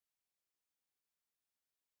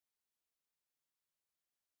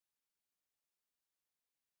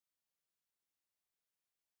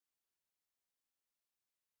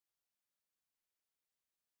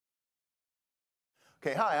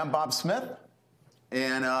Okay, hi, I'm Bob Smith,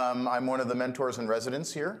 and I'm one of the mentors in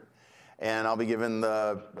residence here, and I'll be giving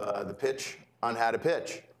the pitch on how to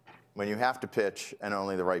pitch when you have to pitch, and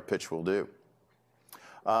only the right pitch will do.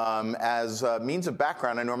 As a means of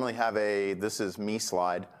background, I normally have a "this is me"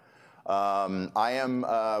 slide. I am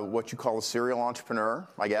what you call a serial entrepreneur,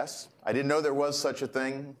 I guess. I didn't know there was such a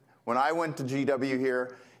thing. When I went to GW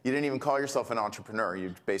here, you didn't even call yourself an entrepreneur.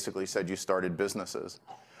 You basically said you started businesses.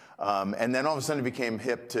 And then all of a sudden it became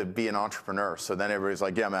hip to be an entrepreneur. So then everybody's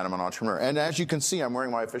like, yeah, man, I'm an entrepreneur. And as you can see, I'm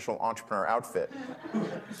wearing my official entrepreneur outfit.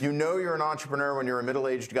 You know you're an entrepreneur when you're a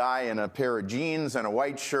middle-aged guy in a pair of jeans and a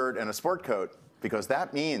white shirt and a sport coat, because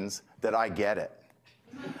that means that I get it.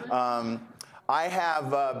 I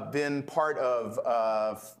have been part of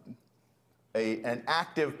an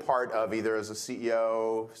active part of either as a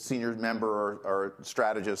CEO, senior member, or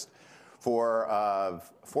strategist for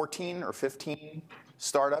 14 or 15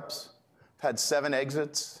 startups. I've had 7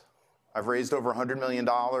 exits. I've raised over $100 million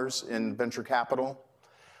in venture capital.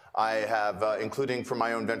 I have, including from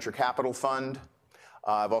my own venture capital fund,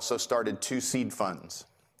 I've also started 2 seed funds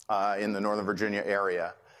in the Northern Virginia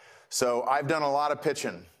area. So I've done a lot of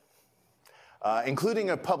pitching, including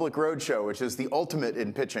a public roadshow, which is the ultimate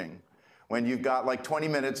in pitching, when you've got like 20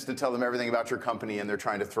 minutes to tell them everything about your company and they're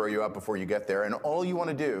trying to throw you out before you get there. And all you want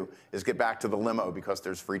to do is get back to the limo because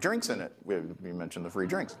there's free drinks in it. We mentioned the free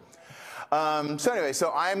drinks. So anyway,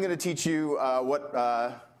 so I'm going to teach you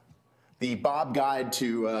the Bob guide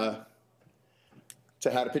to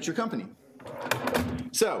how to pitch your company.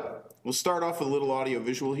 So we'll start off with a little audio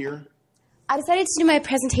visual here. I decided to do my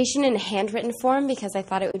presentation in handwritten form because I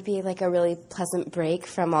thought it would be like a really pleasant break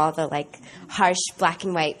from all the like harsh black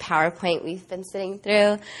and white PowerPoint we've been sitting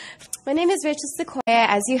through. My name is Rachel Sequoia,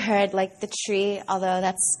 as you heard, like the tree, although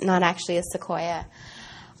that's not actually a sequoia.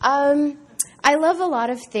 I love a lot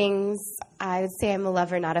of things. I would say I'm a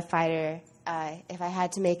lover, not a fighter, if I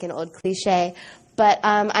had to make an old cliche. But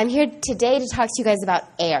I'm here today to talk to you guys about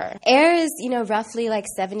air. Air is, roughly like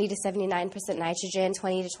 70 to 79% nitrogen,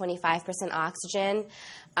 20 to 25% oxygen,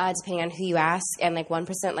 depending on who you ask, and like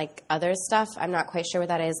 1% like other stuff. I'm not quite sure what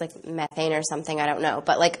that is, like methane or something, I don't know,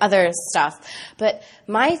 but like other stuff. But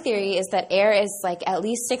my theory is that air is like at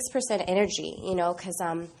least 6% energy,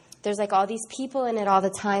 because there's like all these people in it all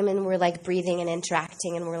the time, and we're like breathing and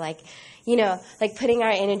interacting, and we're like, like putting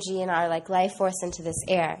our energy and our like life force into this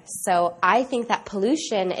air. So I think that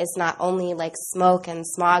pollution is not only like smoke and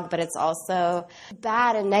smog, but it's also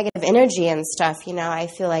bad and negative energy and stuff. I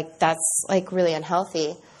feel like that's like really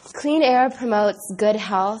unhealthy. Clean air promotes good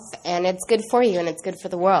health, and it's good for you, and it's good for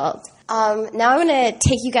the world. Now I'm going to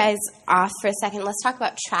take you guys off for a second. Let's talk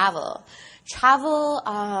about travel. Travel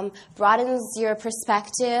broadens your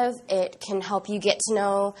perspective. It can help you get to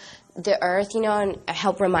know the earth, and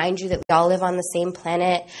help remind you that we all live on the same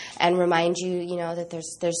planet, and remind you, that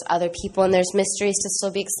there's other people and there's mysteries to still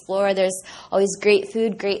be explored. There's always great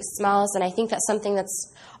food, great smells, and I think that something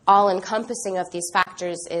that's all-encompassing of these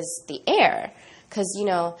factors is the air, because,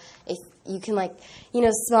 if you can,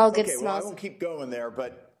 smell good smells. Well, I won't keep going there,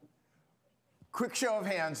 but quick show of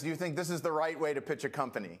hands, do you think this is the right way to pitch a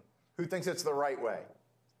company? Who thinks it's the right way?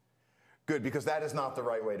 Good, because that is not the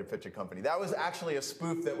right way to pitch a company. That was actually a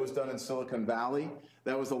spoof that was done in Silicon Valley.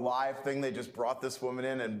 That was a live thing. They just brought this woman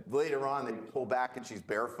in, and later on they pull back and she's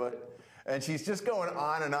barefoot. And she's just going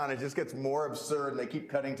on and on. It just gets more absurd, and they keep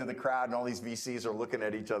cutting to the crowd, and all these VCs are looking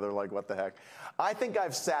at each other like, what the heck? I think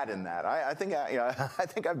I've sat in that. I think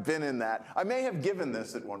I've been in that. I may have given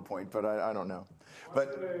this at one point, but I don't know.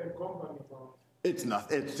 But it's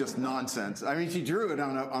not. It's just nonsense. I mean, she drew it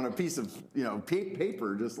on a piece of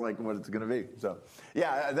paper, just like what it's going to be. So,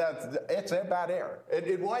 yeah, it's about air.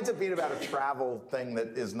 It winds up being about a travel thing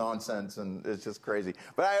that is nonsense, and it's just crazy.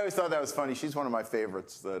 But I always thought that was funny. She's one of my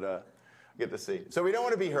favorites that I get to see. So we don't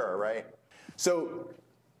want to be her, right? So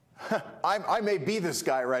I may be this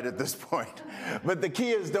guy right at this point, but the key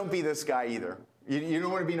is don't be this guy either. You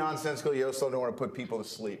don't want to be nonsensical. You also don't want to put people to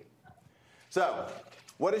sleep. So,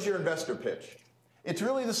 what is your investor pitch? It's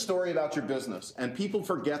really the story about your business, and people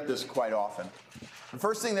forget this quite often. The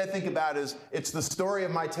first thing they think about is, it's the story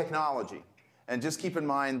of my technology. And just keep in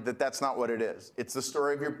mind that that's not what it is. It's the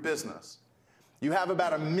story of your business. You have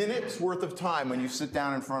about a minute's worth of time when you sit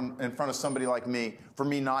down in front of somebody like me for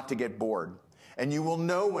me not to get bored. And you will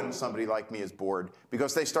know when somebody like me is bored,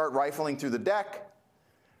 because they start rifling through the deck,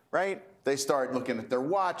 right? They start looking at their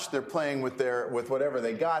watch. They're playing with whatever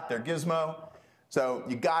they got, their gizmo. So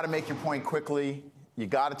you got to make your point quickly. You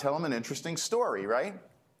got to tell them an interesting story, right?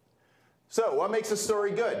 So what makes a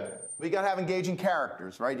story good? We got to have engaging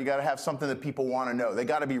characters, right? You got to have something that people want to know. They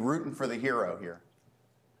got to be rooting for the hero here.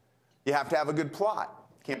 You have to have a good plot.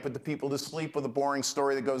 Can't put the people to sleep with a boring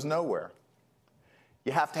story that goes nowhere.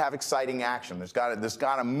 You have to have exciting action. There's got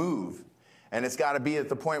to move, and it's got to be at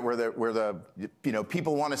the point where the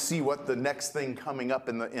people want to see what the next thing coming up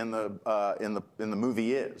in the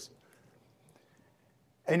movie is.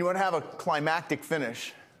 And you want to have a climactic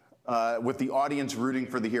finish with the audience rooting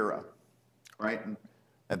for the hero, right?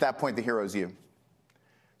 At that point, the hero is you.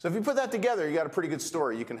 So if you put that together, you got a pretty good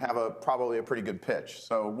story. You can have probably a pretty good pitch.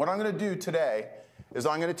 So what I'm going to do today is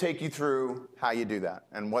I'm going to take you through how you do that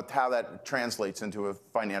and how that translates into a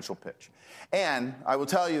financial pitch. And I will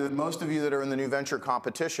tell you that most of you that are in the new venture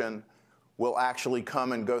competition will actually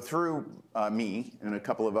come and go through me and a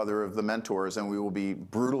couple of other of the mentors, and we will be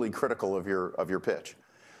brutally critical of your pitch.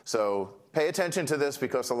 So pay attention to this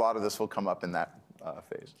because a lot of this will come up in that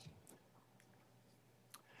phase.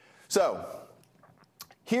 So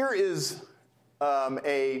here is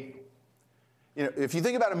if you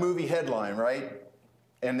think about a movie headline, right?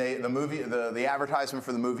 And the advertisement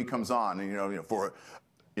for the movie comes on,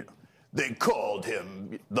 and they called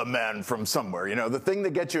him the man from somewhere. The thing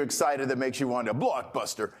that gets you excited, that makes you want a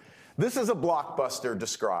blockbuster. This is a blockbuster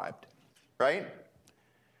described, right?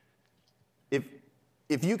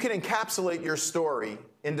 If you can encapsulate your story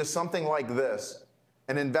into something like this,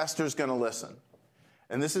 an investor's going to listen.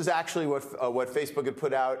 And this is actually what Facebook had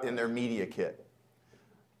put out in their media kit.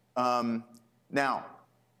 Now,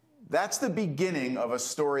 that's the beginning of a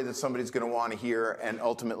story that somebody's going to want to hear and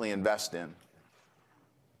ultimately invest in.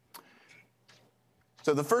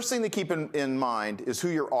 So the first thing to keep in mind is who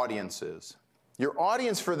your audience is. Your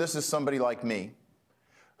audience for this is somebody like me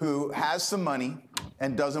who has some money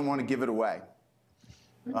and doesn't want to give it away.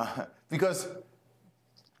 Because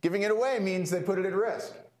giving it away means they put it at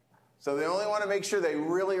risk. So they only want to make sure they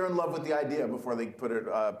really are in love with the idea before they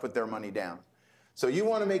put their money down. So you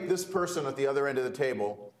want to make this person at the other end of the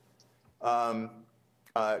table want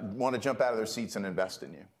to jump out of their seats and invest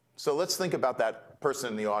in you. So let's think about that person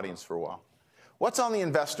in the audience for a while. What's on the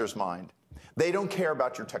investor's mind? They don't care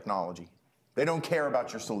about your technology. They don't care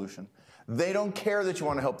about your solution. They don't care that you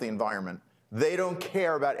want to help the environment. They don't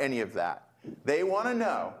care about any of that. They want to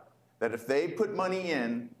know that if they put money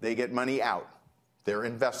in, they get money out. They're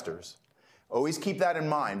investors. Always keep that in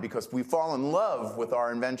mind because we fall in love with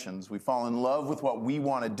our inventions. We fall in love with what we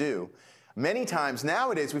want to do. Many times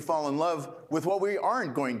nowadays we fall in love with what we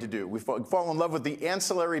aren't going to do. We fall in love with the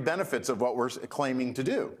ancillary benefits of what we're claiming to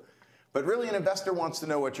do. But really an investor wants to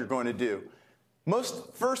know what you're going to do.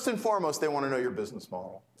 First and foremost, they want to know your business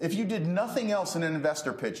model. If you did nothing else in an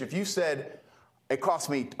investor pitch, if you said, it costs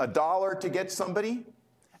me $1 to get somebody,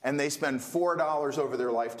 and they spend $4 over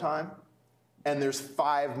their lifetime, and there's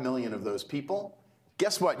 5 million of those people,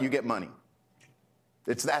 guess what? You get money.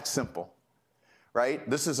 It's that simple, right?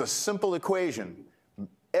 This is a simple equation.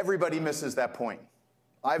 Everybody misses that point.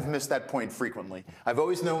 I've missed that point frequently. I've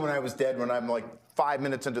always known when I was dead when I'm like 5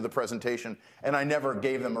 minutes into the presentation, and I never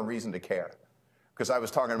gave them a reason to care because I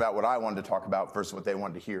was talking about what I wanted to talk about versus what they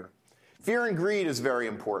wanted to hear. Fear and greed is very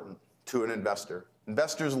important to an investor.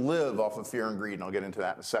 Investors live off of fear and greed, and I'll get into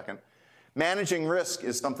that in a second. Managing risk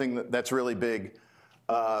is something that's really big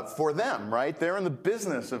for them, right? They're in the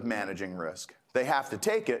business of managing risk. They have to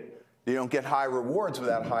take it. You don't get high rewards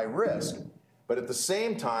without high risk. But at the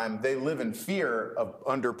same time, they live in fear of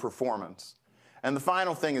underperformance. And the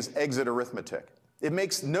final thing is exit arithmetic. It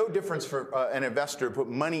makes no difference for an investor to put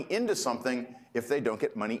money into something if they don't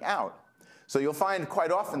get money out. So you'll find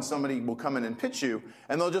quite often somebody will come in and pitch you,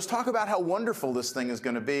 and they'll just talk about how wonderful this thing is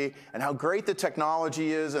going to be and how great the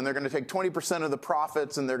technology is, and they're going to take 20% of the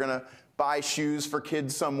profits, and they're going to buy shoes for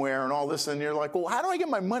kids somewhere and all this. And you're like, well, how do I get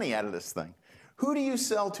my money out of this thing? Who do you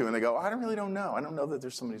sell to? And they go, I really don't know. I don't know that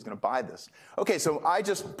there's somebody who's going to buy this. Okay, so I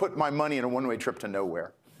just put my money in a one-way trip to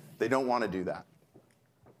nowhere. They don't want to do that.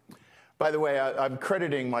 By the way, I'm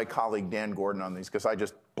crediting my colleague Dan Gordon on these because I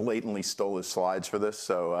just blatantly stole his slides for this.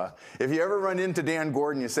 So if you ever run into Dan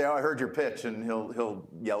Gordon, you say, oh, I heard your pitch, and he'll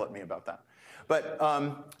yell at me about that. But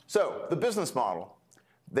so the business model.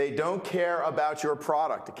 They don't care about your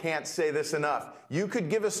product. I can't say this enough. You could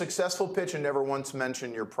give a successful pitch and never once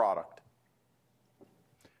mention your product.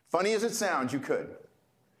 Funny as it sounds, you could.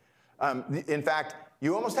 In fact,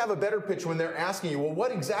 you almost have a better pitch when they're asking you, well,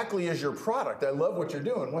 what exactly is your product? I love what you're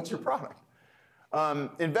doing. What's your product?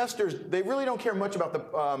 Investors, they really don't care much about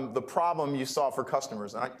the problem you solve for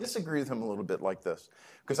customers. And I disagree with them a little bit like this,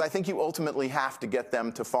 because I think you ultimately have to get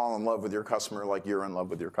them to fall in love with your customer like you're in love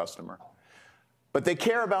with your customer. But they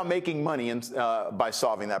care about making money by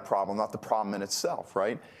solving that problem, not the problem in itself,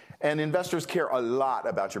 right? And investors care a lot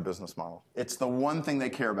about your business model. It's the one thing they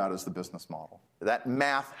care about is the business model. That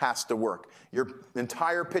math has to work. Your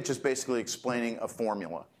entire pitch is basically explaining a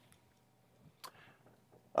formula.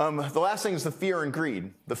 The last thing is the fear and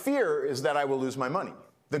greed. The fear is that I will lose my money.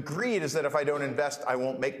 The greed is that if I don't invest, I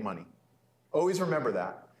won't make money. Always remember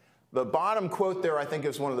that. The bottom quote there, I think,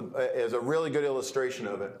 is a really good illustration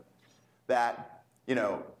of it. That,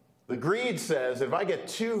 the greed says if I get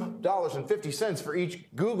 $2.50 for each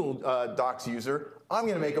Google Docs user, I'm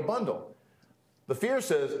going to make a bundle. The fear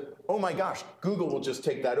says, oh my gosh, Google will just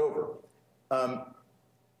take that over.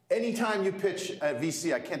 Anytime you pitch at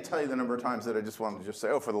VC, I can't tell you the number of times that I just wanted to just say,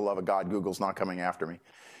 oh, for the love of God, Google's not coming after me.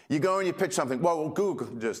 You go and you pitch something, well, Google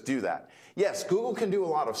can just do that. Yes, Google can do a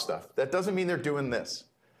lot of stuff. That doesn't mean they're doing this.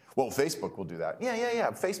 Well, Facebook will do that.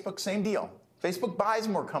 Yeah. Facebook, same deal. Facebook buys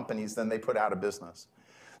more companies than they put out of business.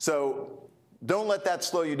 So don't let that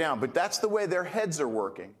slow you down. But that's the way their heads are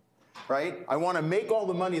working, right? I want to make all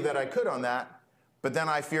the money that I could on that, but then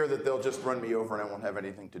I fear that they'll just run me over and I won't have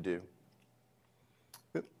anything to do.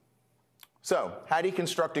 So how do you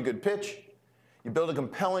construct a good pitch? You build a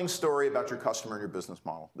compelling story about your customer and your business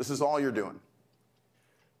model. This is all you're doing.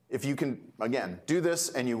 If you can, again, do this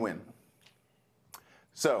and you win.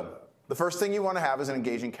 So the first thing you want to have is an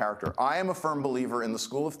engaging character. I am a firm believer in the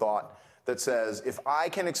school of thought that says if I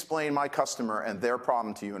can explain my customer and their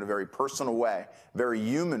problem to you in a very personal way, very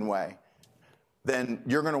human way, then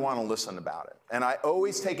you're going to want to listen about it. And I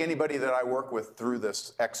always take anybody that I work with through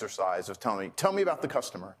this exercise of telling me, tell me about the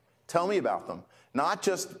customer. Tell me about them. Not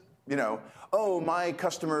just, oh, my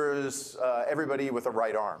customer is everybody with a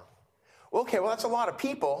right arm. Okay, well, that's a lot of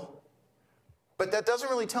people, but that doesn't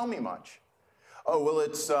really tell me much. Oh, well,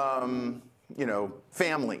 it's,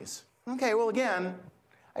 families. Okay, well, again,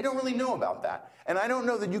 I don't really know about that. And I don't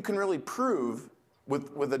know that you can really prove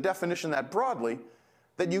with a definition that broadly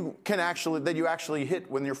that you actually hit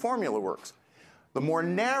when your formula works. The more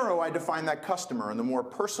narrow I define that customer and the more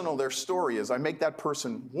personal their story is, I make that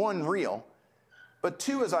person, one, real, but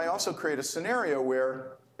two, is I also create a scenario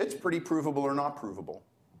where it's pretty provable or not provable.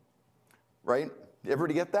 Right?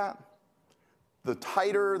 Everybody get that? The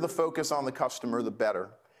tighter the focus on the customer, the better.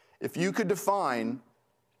 If you could define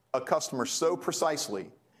a customer so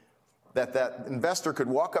precisely that that investor could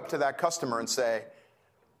walk up to that customer and say,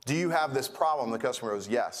 do you have this problem? The customer goes,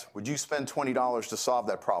 yes. Would you spend $20 to solve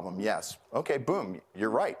that problem? Yes. Okay, boom, you're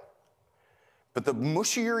right. But the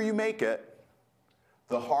mushier you make it,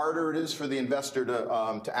 the harder it is for the investor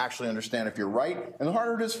to actually understand if you're right, and the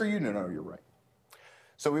harder it is for you to know you're right.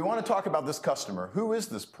 So we want to talk about this customer. Who is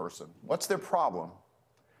this person? What's their problem?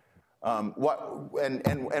 And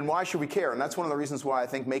why should we care? And that's one of the reasons why I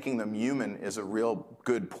think making them human is a real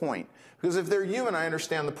good point. Because if they're human, I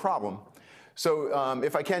understand the problem. So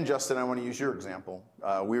if I can, Justin, I want to use your example.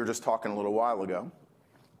 We were just talking a little while ago.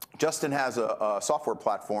 Justin has a software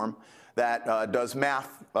platform that does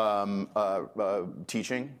math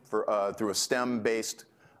teaching through a STEM-based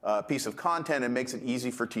piece of content and makes it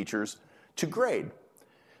easy for teachers to grade.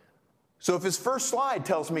 So if his first slide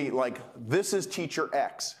tells me, like, this is teacher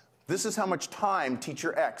X, this is how much time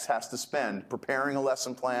teacher X has to spend preparing a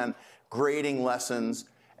lesson plan, grading lessons,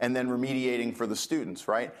 and then remediating for the students,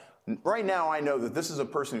 right? Right now, I know that this is a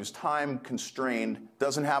person who's time constrained,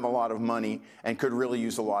 doesn't have a lot of money, and could really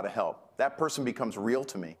use a lot of help. That person becomes real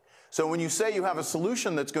to me. So when you say you have a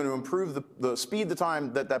solution that's going to improve the speed, the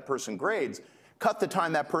time that that person grades, cut the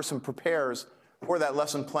time that person prepares for that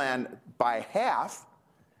lesson plan by half,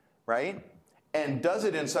 right? And does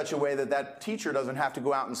it in such a way that that teacher doesn't have to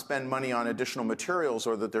go out and spend money on additional materials,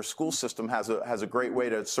 or that their school system has a great way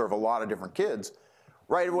to serve a lot of different kids,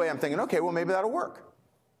 right away I'm thinking, okay, well, maybe that'll work.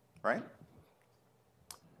 Right?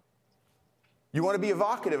 You want to be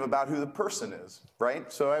evocative about who the person is,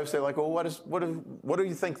 right? So I would say, like, well, what do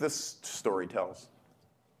you think this story tells?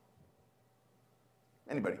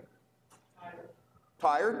 Anybody? Tired.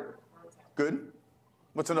 Tired? Good.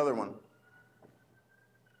 What's another one?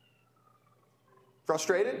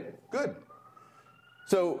 Frustrated? Good.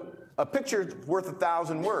 So a picture's worth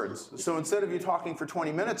 1,000 words. So instead of you talking for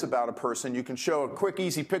 20 minutes about a person, you can show a quick,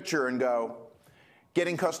 easy picture and go,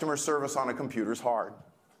 getting customer service on a computer is hard,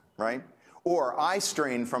 right? Or eye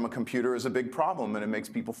strain from a computer is a big problem and it makes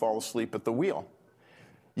people fall asleep at the wheel.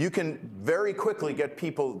 You can very quickly get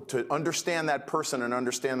people to understand that person and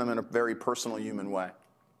understand them in a very personal, human way.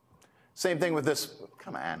 Same thing with this.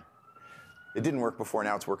 Come on. It didn't work before,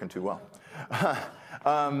 now it's working too well.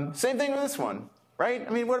 Same thing with this one, right?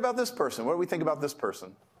 I mean, what about this person? What do we think about this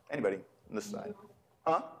person? Anybody on this side?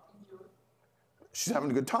 Huh? She's having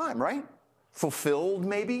a good time, right? Fulfilled,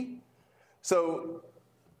 maybe? So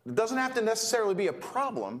It doesn't have to necessarily be a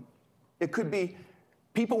problem. It could be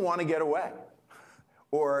people want to get away.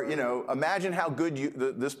 Or, imagine how good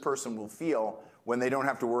this person will feel when they don't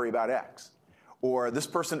have to worry about X. Or this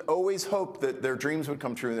person always hoped that their dreams would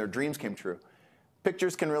come true and their dreams came true.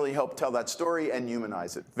 Pictures can really help tell that story and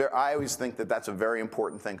humanize it. I always think that that's a very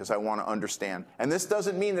important thing because I want to understand. And this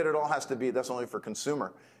doesn't mean that it all has to be, that's only for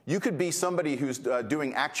consumer. You could be somebody who's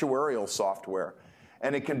doing actuarial software.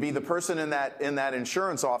 And it can be the person in that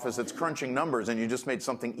insurance office that's crunching numbers and you just made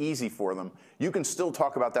something easy for them. You can still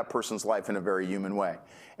talk about that person's life in a very human way.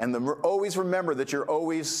 And always remember that you're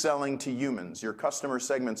always selling to humans. Your customer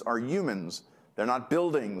segments are humans. They're not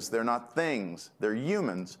buildings. They're not things. They're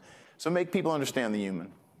humans. So make people understand the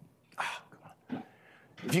human. Come on.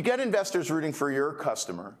 If you get investors rooting for your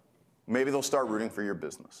customer, maybe they'll start rooting for your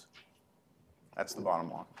business. That's the bottom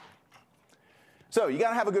line. So you got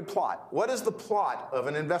to have a good plot. What is the plot of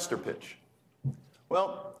an investor pitch?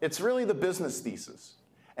 Well, it's really the business thesis.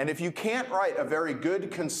 And if you can't write a very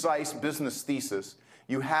good, concise business thesis,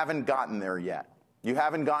 you haven't gotten there yet. You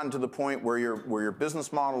haven't gotten to the point where your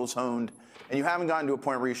business model is honed, and you haven't gotten to a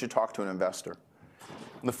point where you should talk to an investor.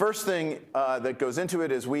 And the first thing that goes into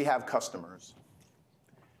it is we have customers.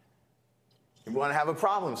 You want to have a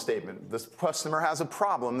problem statement. This customer has a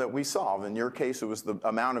problem that we solve. In your case, it was the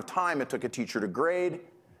amount of time it took a teacher to grade,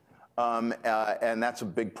 and that's a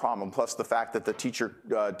big problem. Plus the fact that the teacher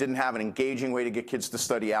didn't have an engaging way to get kids to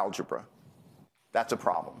study algebra. That's a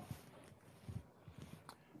problem.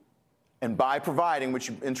 And by providing, which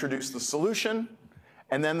you introduce the solution,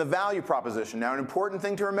 and then the value proposition. Now, an important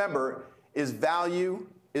thing to remember is value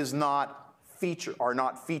is not are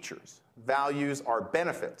not features. Values are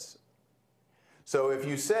benefits. So if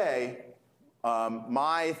you say,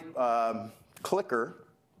 my clicker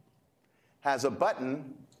has a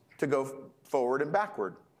button to go forward and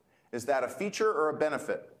backward, is that a feature or a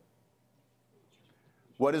benefit?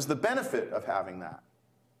 What is the benefit of having that?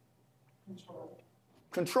 Control.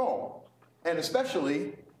 Control. And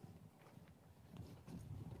especially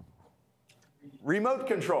remote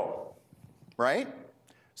control, right?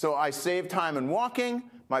 So I save time in walking.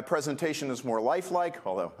 My presentation is more lifelike,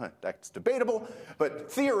 although that's debatable.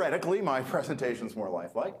 But theoretically, my presentation is more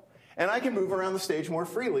lifelike. And I can move around the stage more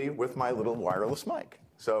freely with my little wireless mic.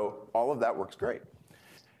 So all of that works great.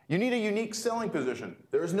 You need a unique selling position.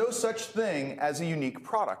 There is no such thing as a unique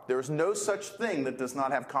product. There is no such thing that does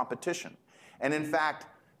not have competition. And in fact,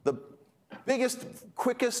 the biggest,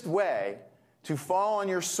 quickest way to fall on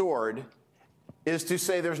your sword is to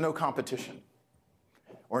say there's no competition.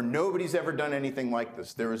 Or nobody's ever done anything like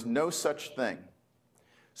this. There is no such thing.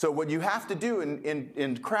 So what you have to do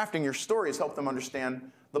in crafting your story is help them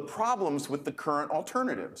understand the problems with the current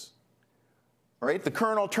alternatives. Right? The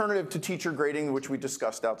current alternative to teacher grading, which we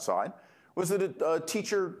discussed outside, was that a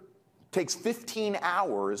teacher takes 15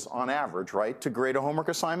 hours on average, right, to grade a homework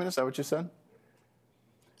assignment. Is that what you said?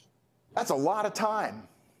 That's a lot of time.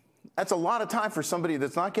 That's a lot of time for somebody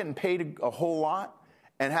that's not getting paid a whole lot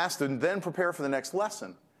and has to then prepare for the next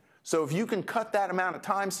lesson. So if you can cut that amount of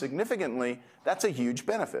time significantly, that's a huge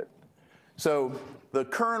benefit. So the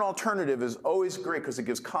current alternative is always great because it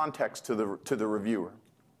gives context to the reviewer.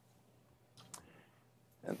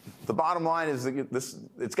 And the bottom line is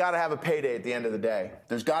it's got to have a payday at the end of the day.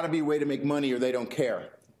 There's got to be a way to make money or they don't care,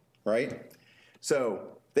 right? So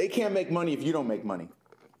they can't make money if you don't make money.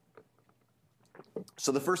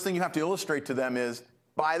 So the first thing you have to illustrate to them is,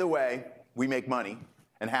 by the way, we make money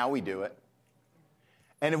and how we do it.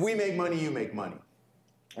 And if we make money, you make money.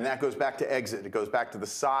 And that goes back to exit. It goes back to the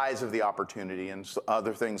size of the opportunity and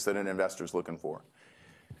other things that an investor is looking for.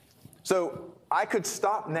 So I could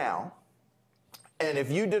stop now, and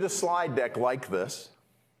if you did a slide deck like this,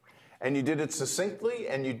 and you did it succinctly,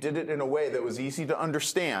 and you did it in a way that was easy to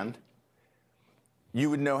understand,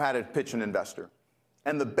 you would know how to pitch an investor.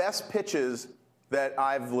 And the best pitches that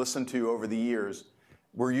I've listened to over the years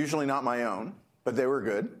were usually not my own, but they were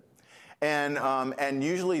good. And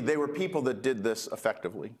usually they were people that did this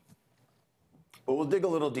effectively. But we'll dig a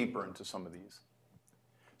little deeper into some of these.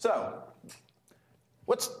 So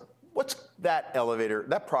what's that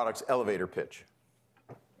product's elevator pitch?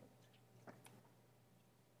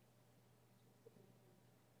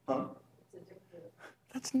 Huh?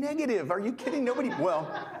 That's negative. Are you kidding? Nobody,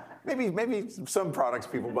 well, maybe some products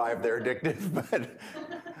people buy if they're addictive, but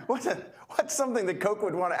what's something that Coke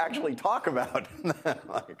would want to actually talk about?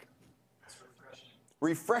 Like,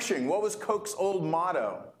 refreshing. What was Coke's old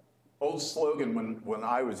motto, old slogan when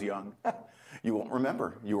I was young? You won't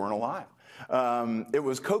remember. You weren't alive. It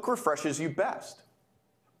was Coke refreshes you best,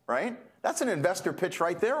 right? That's an investor pitch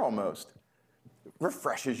right there almost.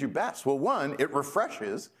 refreshes you best? Well, one, it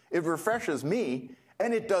refreshes me,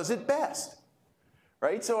 and it does it best,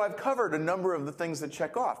 right? So I've covered a number of the things that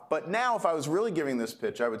check off. But now if I was really giving this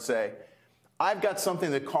pitch, I would say, I've got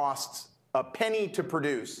something that costs a penny to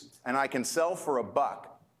produce, and I can sell for $1.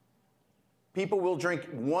 People will drink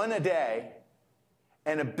one a day,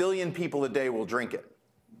 and 1 billion people a day will drink it.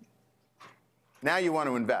 Now you want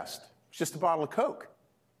to invest. It's just a bottle of Coke.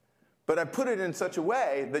 But I put it in such a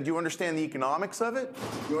way that you understand the economics of it,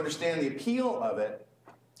 you understand the appeal of it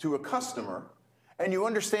to a customer, and you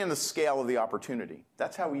understand the scale of the opportunity.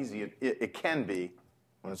 That's how easy it can be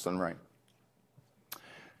when it's done right.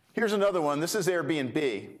 Here's another one. This is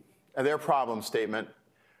Airbnb, their problem statement,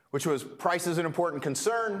 which was price is an important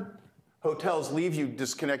concern, hotels leave you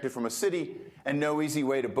disconnected from a city, and no easy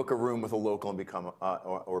way to book a room with a local and become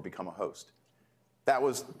a host. That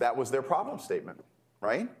was their problem statement,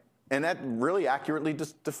 right? And that really accurately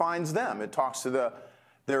defines them. It talks to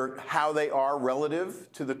how they are relative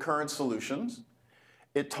to the current solutions.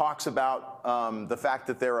 It talks about the fact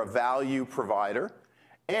that they're a value provider.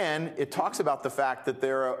 And it talks about the fact that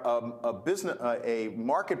they're a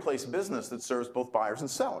marketplace business that serves both buyers and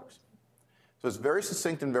sellers. So it's very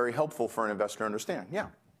succinct and very helpful for an investor to understand. Yeah?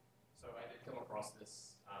 So I did come across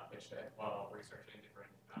this pitch deck while researching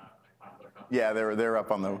different popular companies. Yeah, they're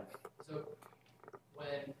up on the... So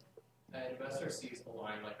when an investor sees a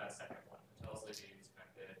line like that second one, hotels leave you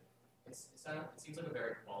disconnected, it seems like a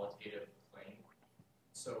very qualitative claim.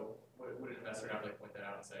 So would an investor have to point that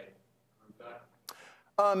out and say, prove that?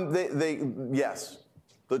 Yes.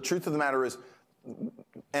 The truth of the matter is,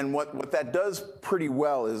 and what that does pretty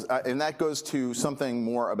well is, and that goes to something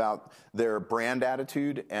more about their brand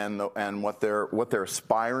attitude and what they're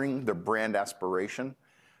aspiring, their brand aspiration,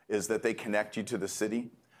 is that they connect you to the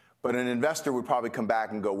city. But an investor would probably come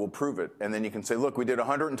back and go, we'll prove it. And then you can say, look, we did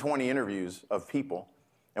 120 interviews of people,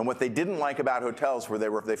 and what they didn't like about hotels were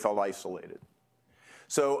they felt isolated.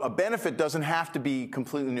 So a benefit doesn't have to be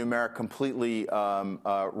completely numeric, completely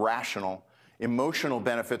rational. Emotional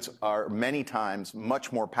benefits are many times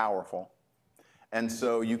much more powerful. And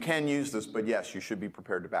so you can use this, but yes, you should be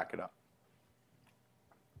prepared to back it up.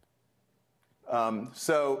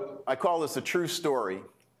 So I call this a true story.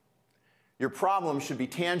 Your problem should be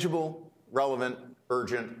tangible, relevant,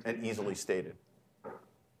 urgent, and easily stated.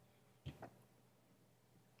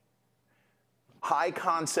 High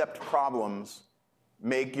concept problems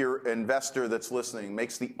make your investor that's listening,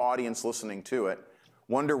 makes the audience listening to it,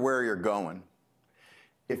 wonder where you're going.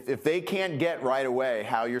 If they can't get right away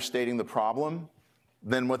how you're stating the problem,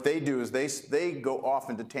 then what they do is they go off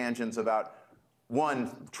into tangents about,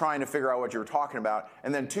 one, trying to figure out what you were talking about,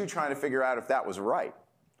 and then two, trying to figure out if that was right.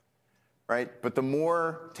 Right? But the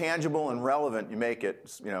more tangible and relevant you make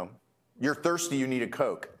it, you're thirsty, you need a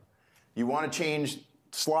Coke. You want to change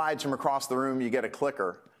slides from across the room, you get a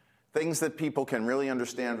clicker. Things that people can really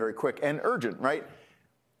understand very quick and urgent, right?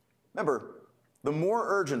 Remember, the more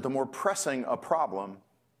urgent, the more pressing a problem,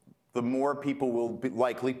 the more people will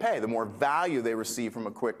likely pay, the more value they receive from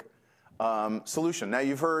a quick solution. Now,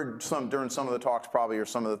 you've heard during some of the talks probably, or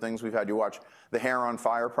some of the things we've had you watch, the hair on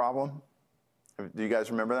fire problem. Do you guys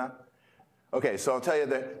remember that? Okay, so I'll tell you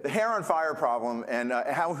the hair on fire problem, and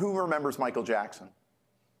who remembers Michael Jackson?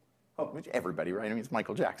 Oh, everybody, right? I mean, it's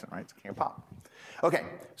Michael Jackson, right? It's King of Pop. Okay,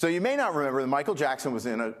 so you may not remember that Michael Jackson was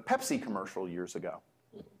in a Pepsi commercial years ago.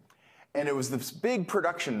 And it was this big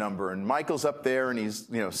production number, and Michael's up there, and he's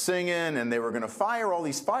singing, and they were going to fire all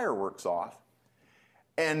these fireworks off.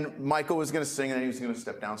 And Michael was going to sing, and then he was going to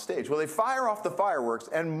step down stage. Well, they fire off the fireworks,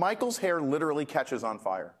 and Michael's hair literally catches on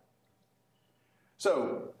fire.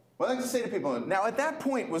 So what I like to say to people, now at that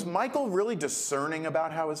point, was Michael really discerning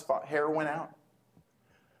about how his hair went out?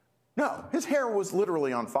 No, his hair was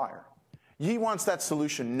literally on fire. He wants that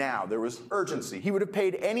solution now. There was urgency. He would have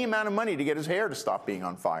paid any amount of money to get his hair to stop being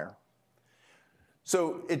on fire.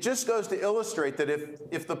 So it just goes to illustrate that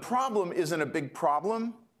if the problem isn't a big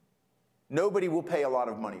problem, nobody will pay a lot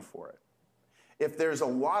of money for it. If there's a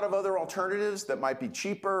lot of other alternatives that might be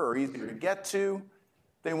cheaper or easier to get to,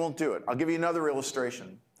 they won't do it. I'll give you another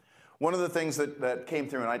illustration. One of the things that came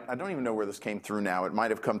through, and I don't even know where this came through now. It might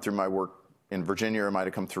have come through my work in Virginia, or it might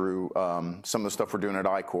have come through some of the stuff we're doing at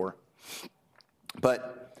I-Corps.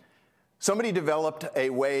 But somebody developed a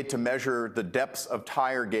way to measure the depths of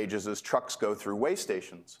tire gauges as trucks go through weigh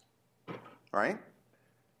stations, right?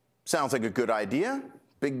 Sounds like a good idea.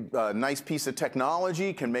 Big, nice piece of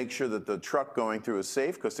technology, can make sure that the truck going through is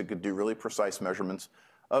safe because it could do really precise measurements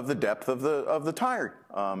of the depth of the tire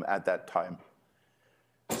at that time.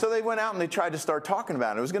 So they went out and they tried to start talking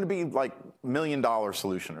about it. It was going to be like $1 million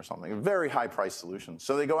solution or something, a very high-priced solution.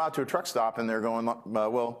 So they go out to a truck stop and they're going,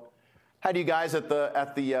 well, how do you guys at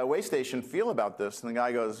the weigh station feel about this? And the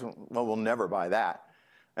guy goes, well, we'll never buy that.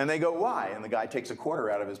 And they go, why? And the guy takes a quarter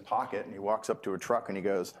out of his pocket and he walks up to a truck and he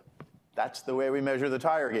goes, that's the way we measure the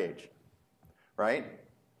tire gauge, right?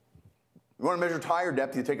 You want to measure tire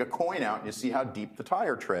depth, you take a coin out and you see how deep the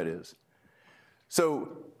tire tread is.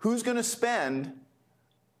 So who's going to spend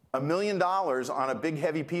 $1 million on a big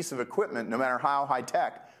heavy piece of equipment, no matter how high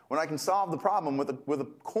tech, when I can solve the problem with a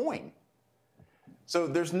coin? So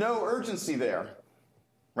there's no urgency there,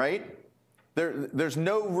 right? There's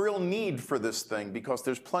no real need for this thing because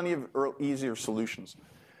there's plenty of easier solutions.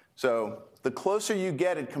 So the closer you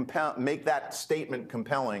get and make that statement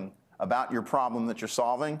compelling about your problem that you're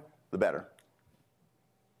solving, the better.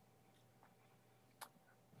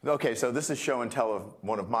 Okay, so this is show and tell of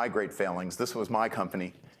one of my great failings. This was my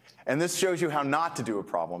company. And this shows you how not to do a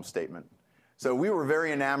problem statement. So we were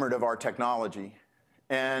very enamored of our technology.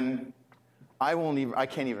 And I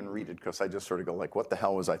can't even read it because I just sort of go like, what the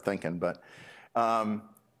hell was I thinking? But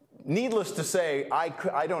needless to say,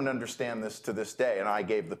 I don't understand this to this day. And I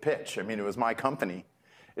gave the pitch. I mean, it was my company.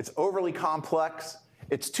 It's overly complex.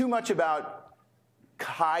 It's too much about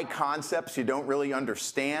high concepts you don't really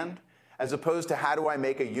understand, as opposed to how do I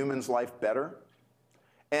make a human's life better?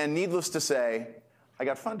 And needless to say, I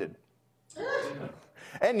got funded.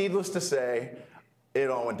 And needless to say, it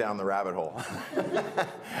all went down the rabbit hole.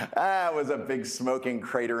 That was a big smoking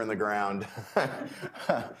crater in the ground.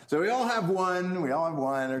 So we all have one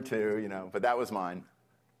or two, but that was mine.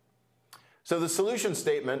 So the solution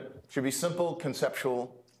statement should be simple,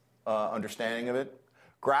 conceptual understanding of it.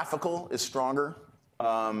 Graphical is stronger.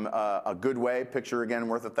 A good way, picture again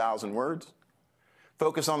worth 1,000 words.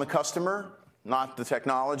 Focus on the customer, not the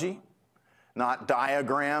technology, not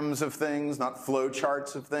diagrams of things, not flow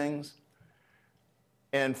charts of things.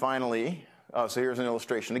 And finally, so here's an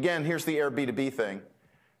illustration. Again, here's the Air B2B thing.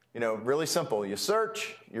 Really simple. You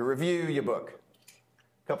search, you review, you book.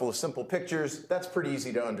 A couple of simple pictures. That's pretty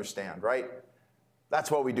easy to understand, right?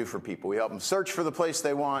 That's what we do for people. We help them search for the place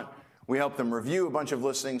they want. We help them review a bunch of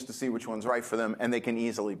listings to see which one's right for them, and they can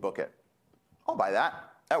easily book it. I'll buy that.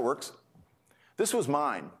 That works. This was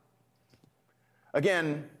mine.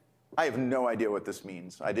 Again, I have no idea what this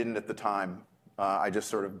means. I didn't at the time. I just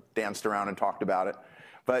sort of danced around and talked about it.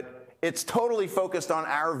 But it's totally focused on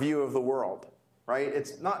our view of the world, right?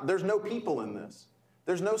 There's no people in this.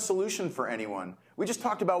 There's no solution for anyone. We just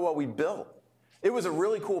talked about what we built. It was a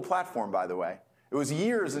really cool platform, by the way. It was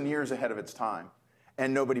years and years ahead of its time,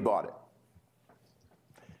 and nobody bought it.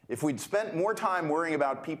 If we'd spent more time worrying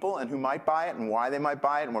about people and who might buy it and why they might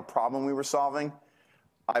buy it and what problem we were solving,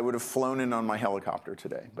 I would have flown in on my helicopter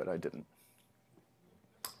today, but I didn't.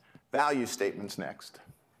 Value statements next.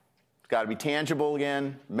 It's got to be tangible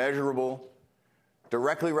again, measurable,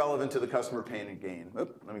 directly relevant to the customer pain and gain.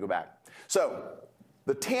 Oop, let me go back. So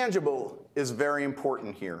the tangible is very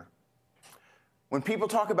important here. When people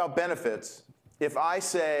talk about benefits, if I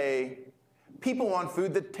say, people want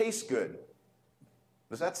food that tastes good,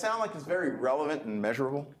 does that sound like it's very relevant and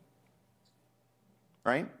measurable?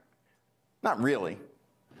 Right? Not really.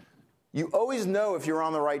 You always know if you're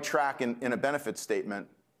on the right track in a benefit statement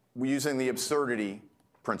using the absurdity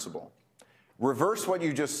principle. Reverse what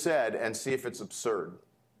you just said and see if it's absurd.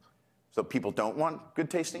 So people don't want good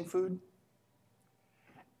tasting food?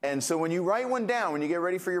 And so when you write one down, when you get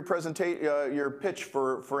ready for your your pitch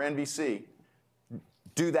for NBC,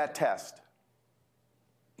 do that test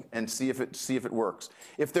and see if it works.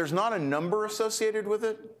 If there's not a number associated with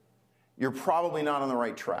it, you're probably not on the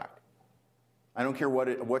right track. I don't care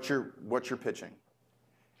what you're pitching.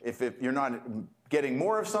 If you're not getting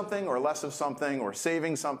more of something or less of something or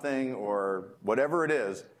saving something or whatever it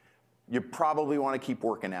is, you probably want to keep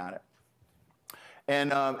working at it.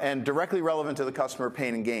 And directly relevant to the customer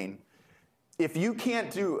pain and gain. If you can't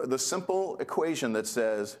do the simple equation that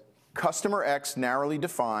says customer X narrowly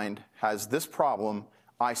defined has this problem,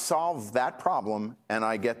 I solve that problem and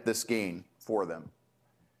I get this gain for them,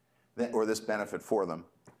 or this benefit for them,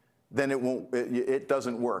 then it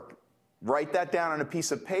doesn't work. Write that down on a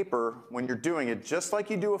piece of paper when you're doing it, just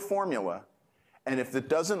like you do a formula. And if it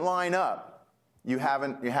doesn't line up, you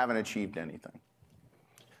haven't achieved anything.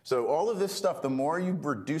 So all of this stuff, the more you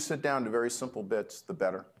reduce it down to very simple bits, the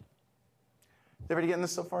better. Everybody getting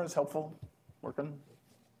this so far? Is helpful? Working?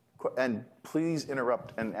 And please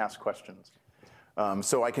interrupt and ask questions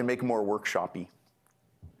so I can make more workshop-y.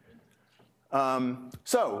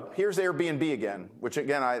 So here's Airbnb again, which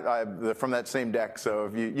again, I from that same deck. So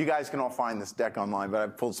if you guys can all find this deck online, but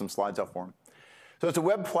I've pulled some slides up for them. So it's a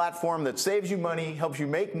web platform that saves you money, helps you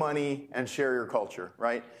make money, and share your culture,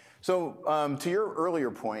 right? So to your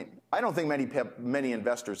earlier point, I don't think many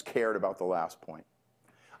investors cared about the last point.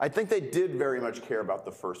 I think they did very much care about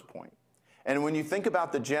the first point. And when you think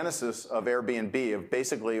about the genesis of Airbnb, of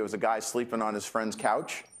basically it was a guy sleeping on his friend's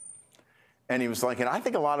couch, and he was like, and I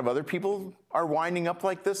think a lot of other people are winding up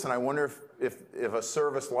like this, and I wonder if a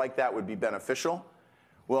service like that would be beneficial.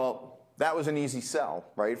 Well, that was an easy sell,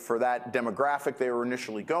 right? For that demographic they were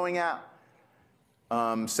initially going at,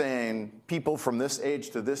 saying people from this age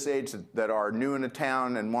to this age that are new in a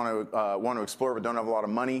town and want to explore but don't have a lot of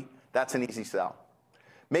money, that's an easy sell.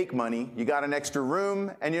 Make money, you got an extra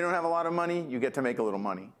room and you don't have a lot of money, you get to make a little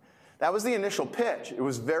money. That was the initial pitch. It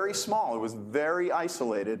was very small, it was very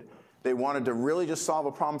isolated. They wanted to really just solve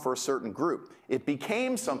a problem for a certain group. It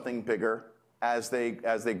became something bigger as they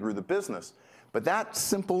grew the business. But that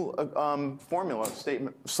simple formula,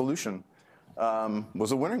 statement, solution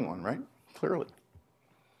was a winning one, right? Clearly.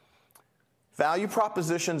 Value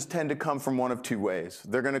propositions tend to come from one of two ways.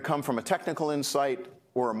 They're going to come from a technical insight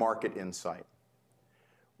or a market insight.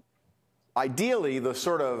 Ideally, the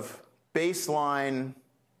sort of baseline,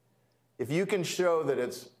 if you can show that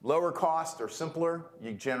it's lower cost or simpler,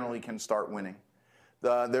 you generally can start winning.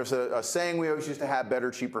 There's a saying we always used to have, better,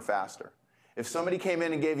 cheaper, faster. If somebody came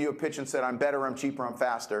in and gave you a pitch and said, I'm better, I'm cheaper, I'm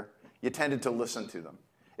faster, you tended to listen to them.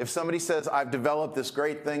 If somebody says, I've developed this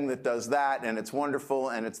great thing that does that, and it's wonderful,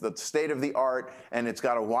 and it's the state of the art, and it's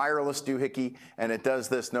got a wireless doohickey, and it does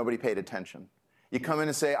this, nobody paid attention. You come in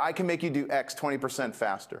and say, I can make you do X 20%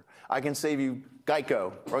 faster. I can save you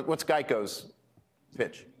Geico. What's Geico's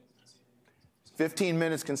pitch? 15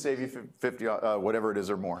 minutes can save you 50, whatever it is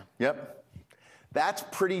or more. Yep. That's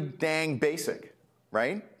pretty dang basic,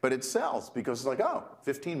 right? But it sells because it's like, oh,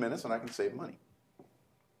 15 minutes and I can save money.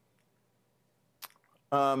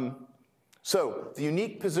 So the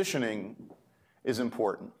unique positioning is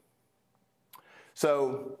important.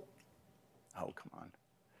 So, oh, come on.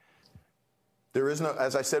 There is no,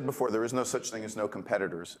 as I said before, there is no such thing as no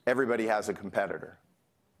competitors. Everybody has a competitor.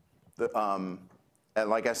 And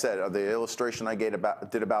like I said, the illustration I did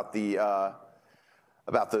about the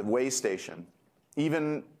way station,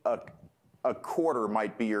 even a quarter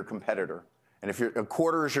might be your competitor. And if a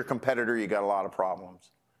quarter is your competitor, you got a lot of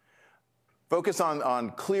problems. Focus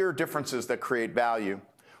on clear differences that create value.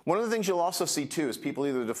 One of the things you'll also see too is people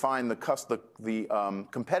either define the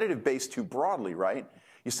competitive base too broadly, right?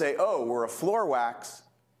 You say, oh, we're a floor wax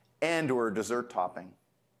and we're a dessert topping,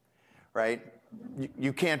 right?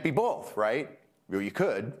 You can't be both, right? Well, you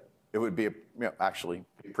could. It would be actually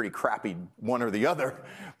pretty crappy one or the other.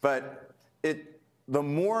 But the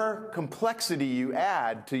more complexity you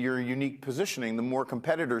add to your unique positioning, the more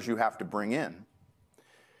competitors you have to bring in.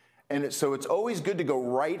 And so it's always good to go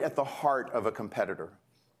right at the heart of a competitor.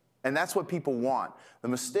 And that's what people want. The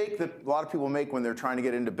mistake that a lot of people make when they're trying to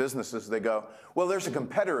get into businesses, they go, well, there's a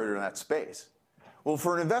competitor in that space. Well,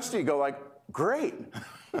 for an investor, you go like, great.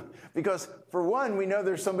 Because for one, we know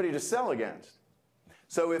there's somebody to sell against.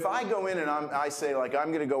 So if I go in and I say, like, I'm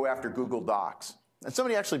going to go after Google Docs. And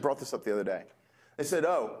somebody actually brought this up the other day. They said,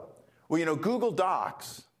 oh, well, Google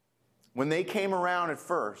Docs, when they came around at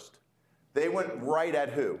first, they went right at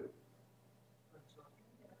who?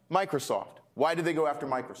 Microsoft. Why did they go after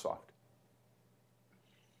Microsoft?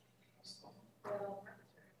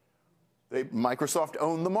 Microsoft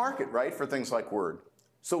owned the market, right, for things like Word.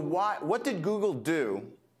 So what did Google do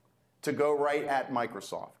to go right at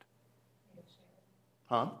Microsoft?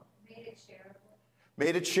 Huh? Made it shareable.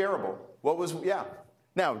 Made it shareable. What was, yeah.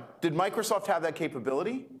 Now, did Microsoft have that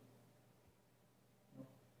capability?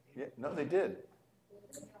 Yeah, no, they did.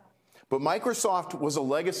 But Microsoft was a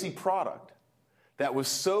legacy product that was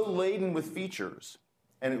so laden with features,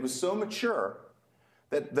 and it was so mature,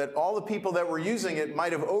 that all the people that were using it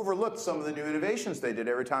might have overlooked some of the new innovations they did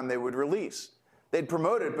every time they would release. They'd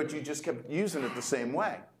promote it, but you just kept using it the same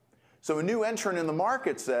way. So a new entrant in the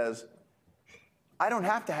market says, I don't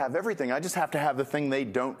have to have everything. I just have to have the thing they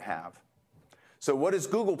don't have. So what does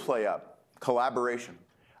Google play up? Collaboration.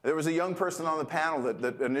 There was a young person on the panel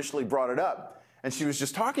that initially brought it up, and she was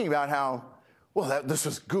just talking about how, well, this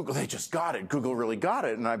was Google. They just got it. Google really got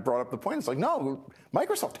it. And I brought up the point. It's like, no,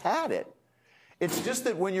 Microsoft had it. It's just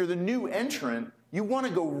that when you're the new entrant, you want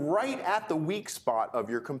to go right at the weak spot of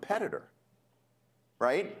your competitor,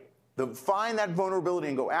 right? Find that vulnerability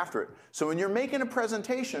and go after it. So when you're making a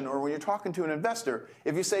presentation or when you're talking to an investor,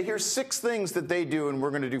 if you say, here's 6 things that they do and we're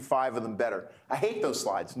going to do 5 of them better. I hate those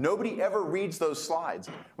slides. Nobody ever reads those slides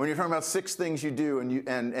when you're talking about 6 things you do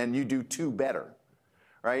and you do 2 better,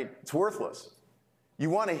 right? It's worthless. You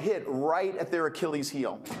want to hit right at their Achilles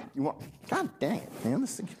heel. You want, God dang it, man.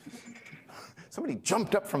 Somebody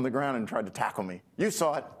jumped up from the ground and tried to tackle me. You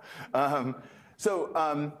saw it.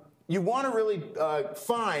 You want to really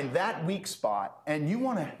find that weak spot, and you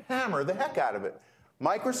want to hammer the heck out of it.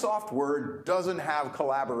 Microsoft Word doesn't have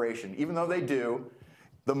collaboration, even though they do.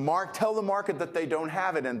 Tell the market that they don't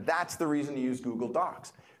have it, and that's the reason to use Google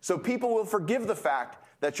Docs. So people will forgive the fact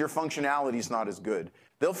that your functionality is not as good.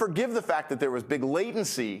 They'll forgive the fact that there was big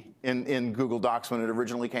latency in Google Docs when it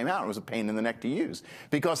originally came out. It was a pain in the neck to use,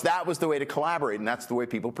 because that was the way to collaborate, and that's the way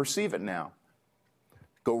people perceive it now.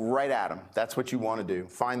 Go right at them. That's what you want to do.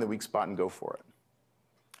 Find the weak spot and go for it.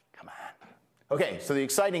 Come on. Okay, so the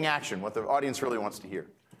exciting action, what the audience really wants to hear.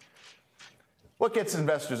 What gets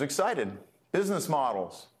investors excited? Business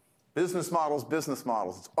models. Business models, business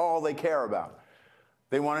models. It's all they care about.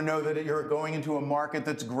 They want to know that you're going into a market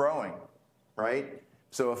that's growing, right?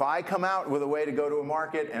 So if I come out with a way to go to a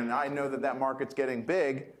market and I know that that market's getting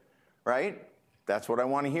big, right? That's what I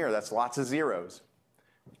want to hear. That's lots of zeros.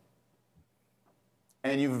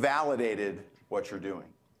 And you've validated what you're doing.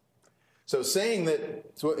 So saying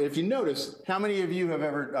that, so if you notice, how many of you have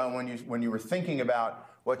ever, when you were thinking about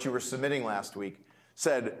what you were submitting last week,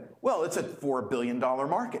 said, well, it's a $4 billion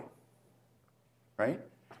market, right?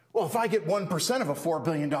 Well, if I get 1% of a $4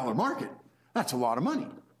 billion market, that's a lot of money.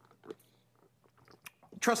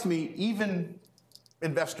 Trust me, even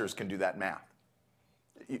investors can do that math.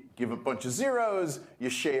 You give a bunch of zeros,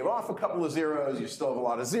 you shave off a couple of zeros, you still have a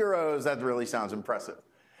lot of zeros. That really sounds impressive.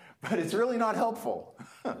 But it's really not helpful.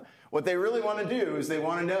 What they really want to do is they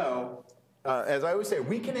want to know, as I always say,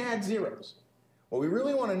 we can add zeros. What we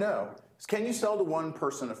really want to know is, can you sell to one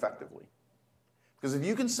person effectively? Because if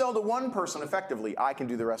you can sell to one person effectively, I can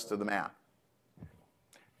do the rest of the math.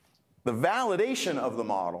 The validation of the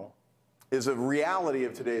model is a reality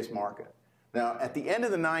of today's market. Now, at the end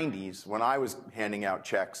of the 90s, when I was handing out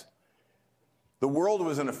checks, the world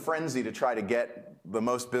was in a frenzy to try to get the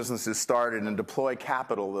most businesses started and deploy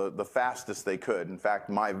capital the fastest they could. In fact,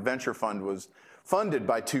 my venture fund was funded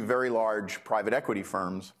by two very large private equity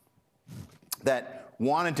firms that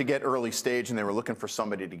wanted to get early stage, and they were looking for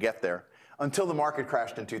somebody to get there, until the market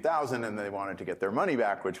crashed in 2000 and they wanted to get their money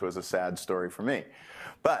back, which was a sad story for me.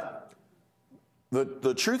 But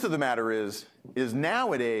the truth of the matter is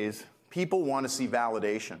nowadays, people want to see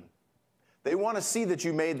validation. They want to see that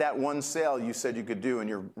you made that one sale you said you could do in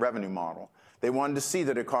your revenue model. They wanted to see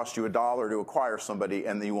that it cost you $1 to acquire somebody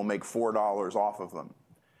and that you will make $4 off of them.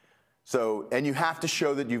 So, and you have to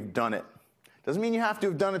show that you've done it. Doesn't mean you have to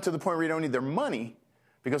have done it to the point where you don't need their money,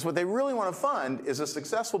 because what they really want to fund is a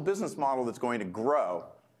successful business model that's going to grow,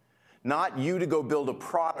 not you to go build a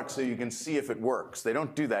product so you can see if it works. They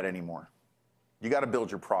don't do that anymore. You got to build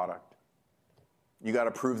your product. You got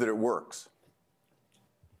to prove that it works.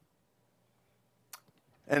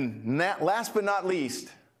 And last but not least,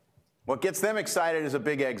 what gets them excited is a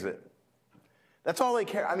big exit. That's all they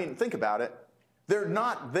care. I mean, think about it. They're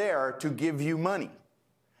not there to give you money.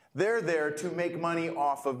 They're there to make money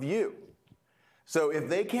off of you. So if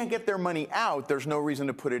they can't get their money out, there's no reason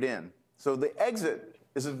to put it in. So the exit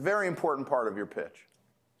is a very important part of your pitch.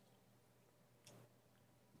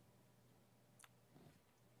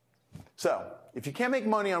 So if you can't make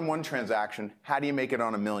money on one transaction, how do you make it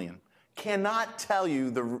on 1 million? Cannot tell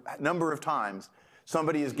you the number of times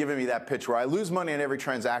somebody has given me that pitch where I lose money on every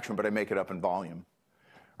transaction, but I make it up in volume,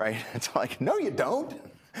 right? It's like, no, you don't.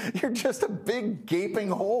 You're just a big gaping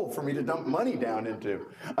hole for me to dump money down into.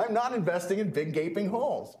 I'm not investing in big gaping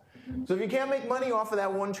holes. So if you can't make money off of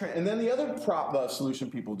that one and then the other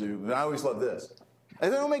solution people do, and I always love this,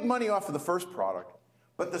 they don't make money off of the first product,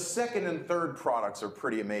 but the second and third products are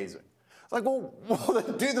pretty amazing. It's like, well,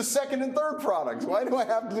 then do the second and third products. Why do I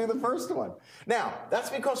have to do the first one? Now, that's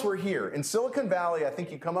because we're here. In Silicon Valley, I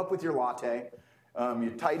think you come up with your latte, you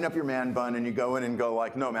tighten up your man bun, and you go in and go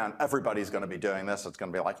like, no, man, everybody's going to be doing this. It's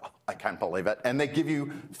going to be like, oh, I can't believe it. And they give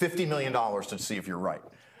you $50 million to see if you're right.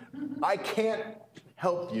 I can't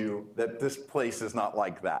help you that this place is not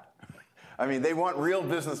like that. I mean, they want real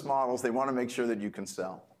business models. They want to make sure that you can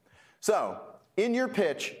sell. So in your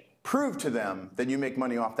pitch, prove to them that you make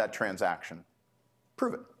money off that transaction.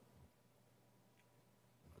 Prove it.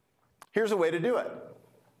 Here's a way to do it.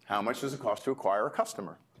 How much does it cost to acquire a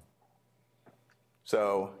customer?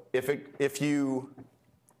 So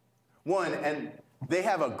and they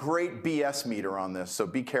have a great BS meter on this, so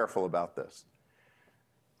be careful about this.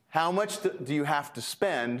 How much do you have to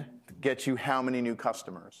spend to get you how many new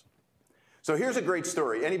customers? So here's a great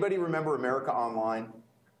story. Anybody remember America Online?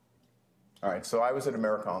 All right, so I was at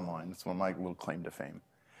America Online. That's one of my little claim to fame.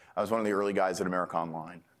 I was one of the early guys at America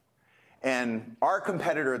Online. And our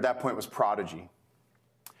competitor at that point was Prodigy.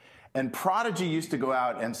 And Prodigy used to go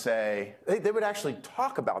out and say, they would actually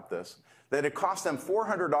talk about this, that it cost them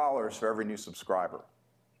 $400 for every new subscriber.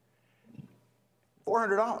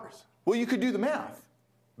 $400. Well, you could do the math.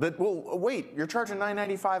 That, well, wait, you're charging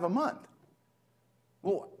 $9.95 a month.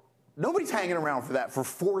 Well, nobody's hanging around for that for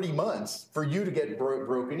 40 months for you to get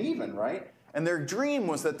broken even, right? And their dream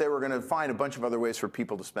was that they were going to find a bunch of other ways for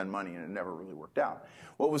people to spend money, and it never really worked out.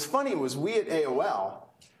 What was funny was we at AOL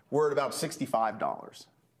were at about $65,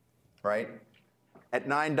 right? At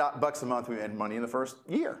 $9 a month, we made money in the first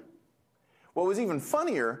year. What was even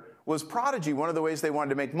funnier was Prodigy, one of the ways they wanted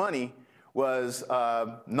to make money was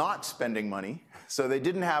not spending money, so they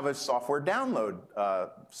didn't have a software download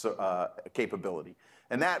capability.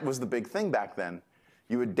 And that was the big thing back then.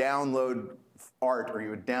 You would download art or you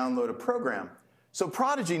would download a program. So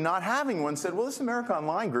Prodigy, not having one, said, well, this America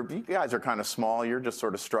Online group, you guys are kind of small, you're just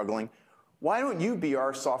sort of struggling. Why don't you be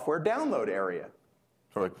our software download area?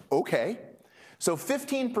 So we're like, okay. So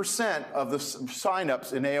 15% of the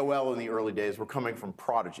signups in AOL in the early days were coming from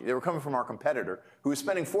Prodigy. They were coming from our competitor, who was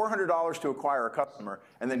spending $400 to acquire a customer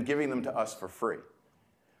and then giving them to us for free.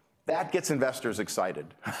 That gets investors excited.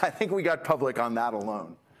 I think we got public on that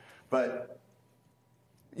alone. But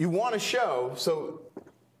you want to show, so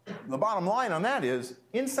the bottom line on that is,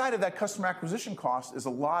 inside of that customer acquisition cost is a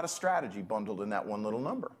lot of strategy bundled in that one little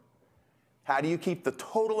number. How do you keep the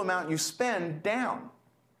total amount you spend down?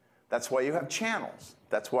 That's why you have channels.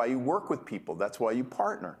 That's why you work with people. That's why you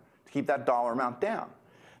partner, to keep that dollar amount down.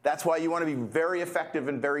 That's why you want to be very effective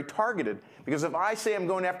and very targeted. Because if I say I'm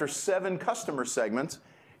going after 7 customer segments,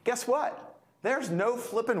 guess what? There's no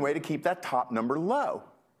flipping way to keep that top number low.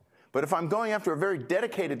 But if I'm going after a very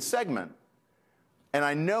dedicated segment, and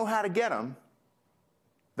I know how to get them,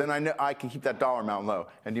 then I know I can keep that dollar amount low.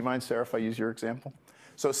 And do you mind, Sarah, if I use your example?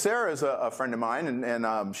 So Sarah is a friend of mine, and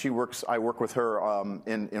I work with her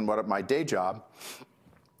in my day job.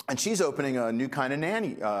 And she's opening a new kind of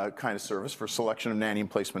nanny kind of service for selection of nanny and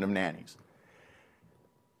placement of nannies.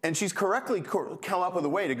 And she's correctly come up with a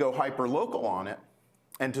way to go hyper-local on it,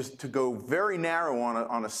 and to go very narrow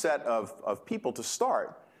on a set of people to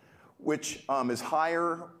start, which is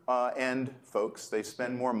higher end folks. They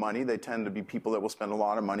spend more money. They tend to be people that will spend a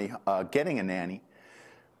lot of money getting a nanny.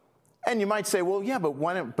 And you might say, well, yeah,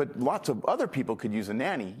 but lots of other people could use a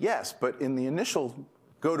nanny. Yes, but in the initial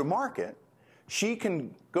go-to-market, she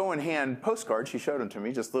can go and hand postcards. She showed them to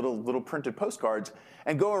me, just little printed postcards,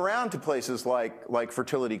 and go around to places like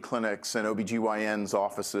fertility clinics and OBGYN's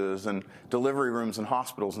offices and delivery rooms and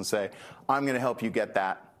hospitals and say, I'm going to help you get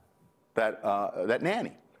that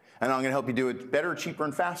nanny. And I'm going to help you do it better, cheaper,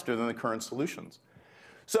 and faster than the current solutions.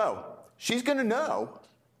 So she's going to know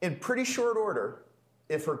in pretty short order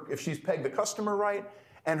if she's pegged the customer right,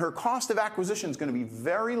 and her cost of acquisition is going to be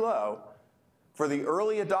very low for the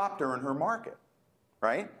early adopter in her market,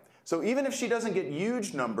 right? So even if she doesn't get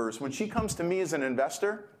huge numbers, when she comes to me as an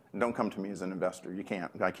investor, and don't come to me as an investor, I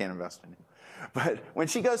can't invest in you. But when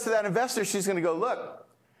she goes to that investor, she's going to go, look,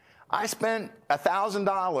 I spent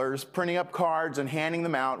 $1,000 printing up cards and handing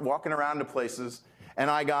them out, walking around to places, and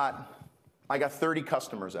I got 30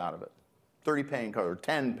 customers out of it. 30 paying customers,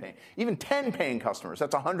 10 paying, even 10 paying customers.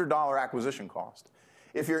 That's a $100 acquisition cost.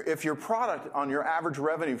 If your product on your average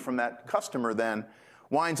revenue from that customer then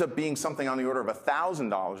winds up being something on the order of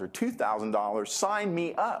 $1,000 or $2,000, sign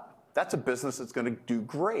me up. That's a business that's going to do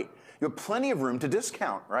great. You have plenty of room to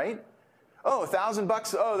discount, right? Oh,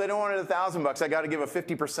 $1,000? Oh, they don't want it $1,000. I got to give a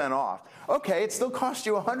 50% off. Okay, it still costs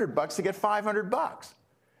you $100 to get $500.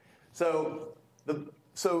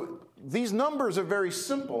 So these numbers are very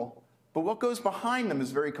simple, but what goes behind them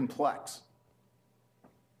is very complex.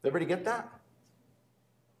 Everybody get that?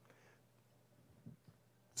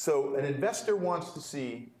 So an investor wants to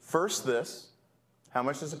see first this, how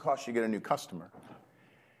much does it cost you to get a new customer?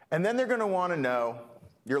 And then they're going to want to know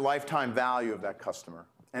your lifetime value of that customer.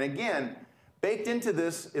 And again, baked into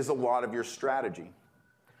this is a lot of your strategy.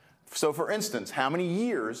 So for instance, how many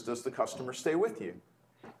years does the customer stay with you?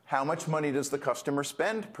 How much money does the customer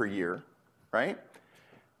spend per year, right?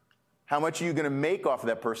 How much are you going to make off of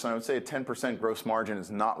that person? I would say a 10% gross margin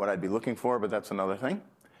is not what I'd be looking for, but that's another thing.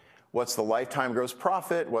 What's the lifetime gross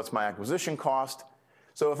profit? What's my acquisition cost?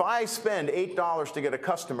 So if I spend $8 to get a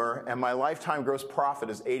customer and my lifetime gross profit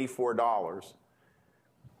is $84,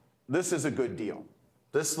 this is a good deal.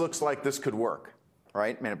 This looks like this could work,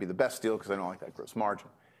 right? May not be the best deal because I don't like that gross margin.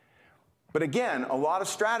 But again, a lot of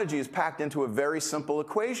strategy is packed into a very simple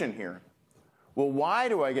equation here. Well, why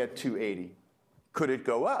do I get 280? Could it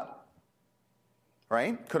go up?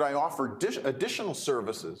 Right? Could I offer additional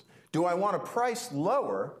services? Do I want to price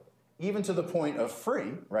lower even to the point of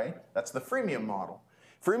free, right? That's the freemium model.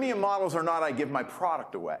 Freemium models are not I give my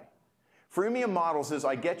product away. Freemium models is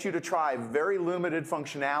I get you to try very limited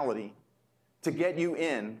functionality to get you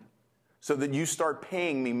in so that you start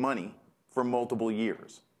paying me money for multiple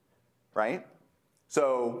years, right?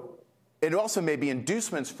 So it also may be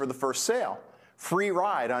inducements for the first sale. Free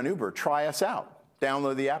ride on Uber, try us out.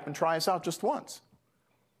 Download the app and try us out just once.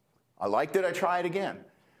 I liked it, I try it again.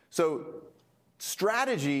 So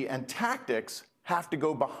strategy and tactics have to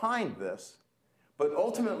go behind this, but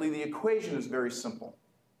ultimately the equation is very simple.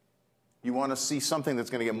 You want to see something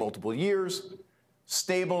that's going to get multiple years,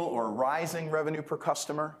 stable or rising revenue per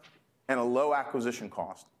customer, and a low acquisition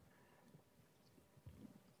cost.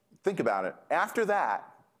 Think about it. After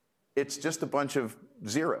that, it's just a bunch of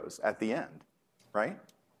zeros at the end, right?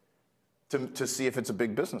 To see if it's a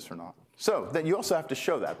big business or not. So then you also have to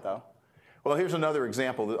show that, though. Well, here's another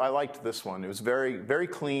example. I liked this one. It was very, very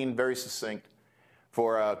clean, very succinct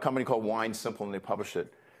for a company called Wine Simple, and they published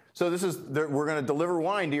it. So this is, we're going to deliver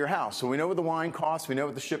wine to your house. So we know what the wine costs. We know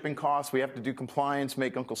what the shipping costs. We have to do compliance,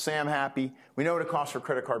 make Uncle Sam happy. We know what it costs for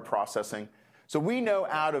credit card processing. So we know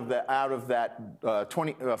out of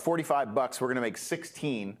that 45 bucks, we're going to make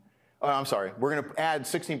 16. Oh, I'm sorry. We're going to add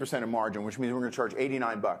 16% of margin, which means we're going to charge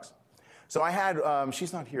 89 bucks. So I had,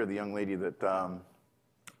 she's not here, the young lady that, I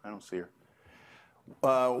don't see her.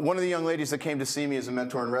 One of the young ladies that came to see me as a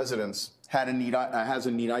mentor in residence has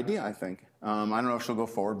a neat idea, I think. I don't know if she'll go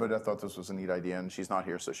forward, but I thought this was a neat idea, and she's not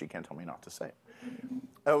here, so she can't tell me not to say it.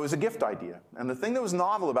 It was a gift idea. And the thing that was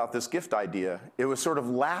novel about this gift idea, it was sort of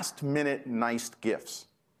last-minute nice gifts.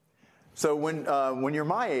 So when you're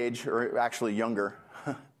my age, or actually younger,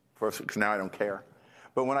 because now I don't care,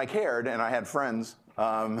 but when I cared and I had friends,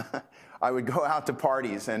 I would go out to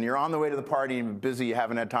parties, and you're on the way to the party, and you're busy, you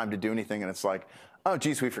haven't had time to do anything, and it's like, oh,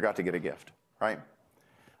 geez, we forgot to get a gift, right?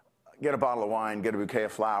 Get a bottle of wine, get a bouquet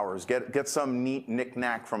of flowers, get some neat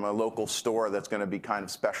knick-knack from a local store that's going to be kind of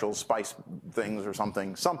special, spice things or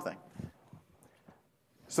something.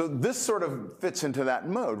 So this sort of fits into that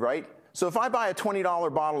mode, right? So if I buy a $20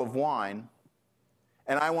 bottle of wine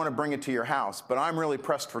and I want to bring it to your house, but I'm really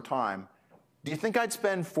pressed for time, do you think I'd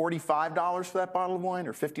spend $45 for that bottle of wine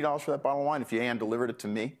or $50 for that bottle of wine if you hand-delivered it to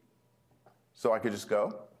me so I could just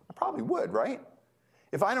go? I probably would, right?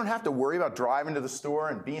 If I don't have to worry about driving to the store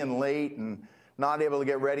and being late and not able to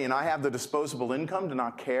get ready, and I have the disposable income to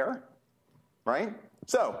not care, right?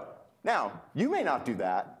 So now, you may not do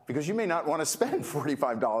that because you may not want to spend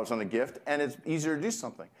 $45 on a gift, and it's easier to do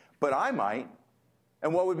something. But I might.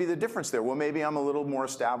 And what would be the difference there? Well, maybe I'm a little more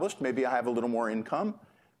established. Maybe I have a little more income,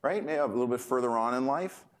 right? Maybe I'm a little bit further on in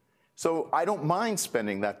life. So I don't mind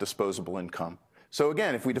spending that disposable income. So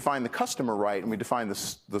again, if we define the customer right and we define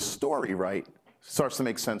the story right, starts to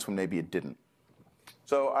make sense when maybe it didn't.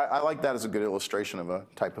 So I like that as a good illustration of a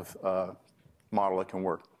type of model that can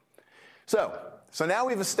work. So now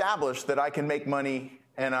we've established that I can make money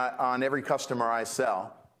on every customer I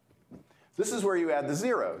sell. This is where you add the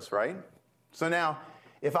zeros, right? So now,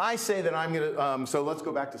 if I say that I'm going to, so let's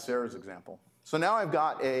go back to Sarah's example. So now I've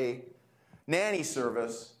got a nanny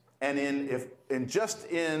service, and just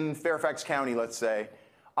in Fairfax County, let's say,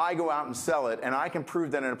 I go out and sell it, and I can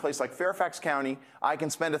prove that in a place like Fairfax County, I can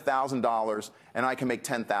spend $1,000 and I can make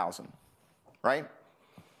 $10,000, right?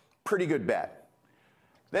 Pretty good bet.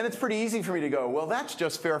 Then it's pretty easy for me to go, well, that's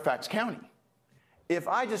just Fairfax County. If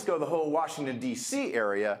I just go the whole Washington, D.C.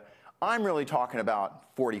 area, I'm really talking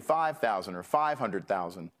about $45,000 or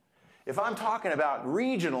 $500,000. If I'm talking about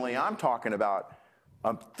regionally, I'm talking about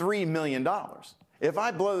 $3 million. If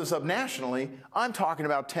I blow this up nationally, I'm talking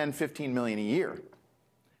about $10, $15 million a year.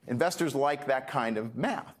 Investors like that kind of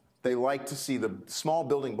math. They like to see the small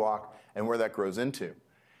building block and where that grows into.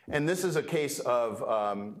 And this is a case of,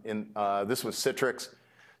 this was Citrix,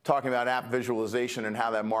 talking about app visualization and how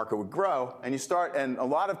that market would grow. And a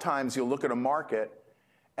lot of times you'll look at a market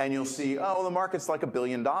and you'll see, oh, the market's like $1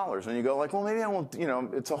 billion. And you go like, well, maybe I won't,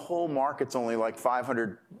 it's a whole market's only like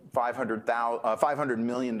 $500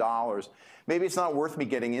 million. Maybe it's not worth me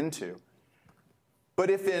getting into. But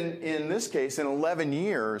if in this case, in 11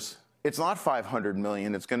 years, it's not 500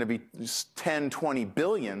 million, it's going to be 10, 20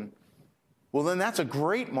 billion, well, then that's a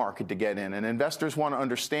great market to get in. And investors want to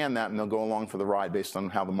understand that, and they'll go along for the ride based on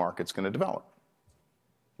how the market's going to develop.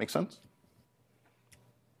 Make sense?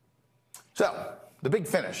 So, the big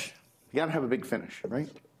finish. You got to have a big finish, right?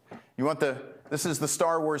 This is the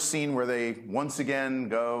Star Wars scene where they once again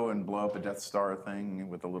go and blow up a Death Star thing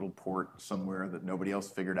with a little port somewhere that nobody else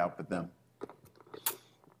figured out but them.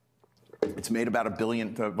 It's made about $1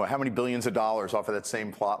 billion, how many billions of dollars off of that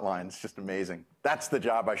same plot line? It's just amazing. That's the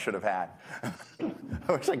job I should have had.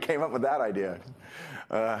 I wish I came up with that idea.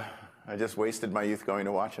 I just wasted my youth going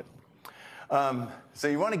to watch it. So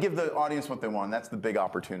you want to give the audience what they want. That's the big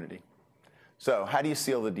opportunity. So how do you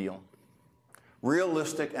seal the deal?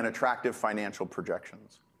 Realistic and attractive financial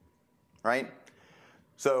projections, right?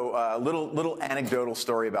 So a little anecdotal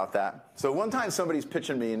story about that. So one time somebody's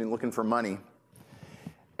pitching me and looking for money.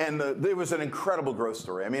 And there was an incredible growth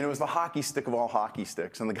story. I mean, it was the hockey stick of all hockey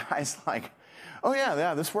sticks. And the guy's like, oh,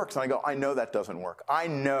 yeah, this works. And I go, I know that doesn't work. I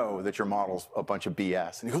know that your model's a bunch of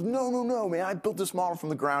BS. And he goes, no, man, I built this model from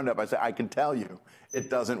the ground up. I said, I can tell you it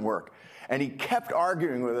doesn't work. And he kept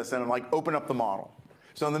arguing with us, and I'm like, open up the model.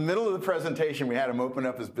 So in the middle of the presentation, we had him open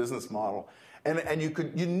up his business model. And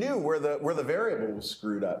you knew where the variable was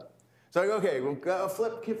screwed up. So I go, okay, well, go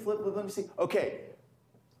flip, let me see. Okay,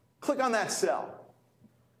 click on that cell.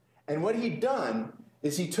 And what he'd done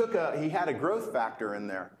is he had a growth factor in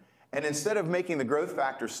there. And instead of making the growth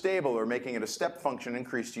factor stable or making it a step function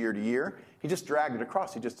increase year to year, he just dragged it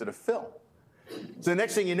across. He just did a fill. So the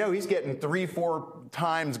next thing you know, he's getting 3-4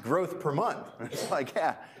 times growth per month. It's like,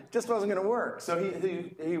 yeah, it just wasn't going to work. So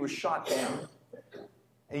he was shot down.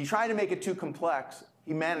 And he tried to make it too complex.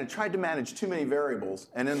 He tried to manage too many variables,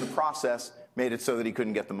 and in the process, made it so that he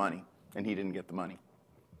couldn't get the money, and he didn't get the money.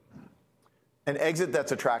 An exit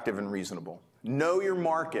that's attractive and reasonable. Know your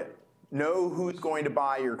market. Know who's going to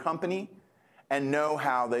buy your company, and know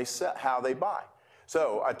how they buy.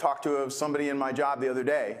 So I talked to somebody in my job the other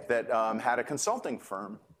day that had a consulting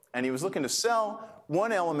firm, and he was looking to sell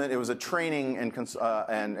one element. It was a training and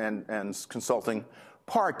consulting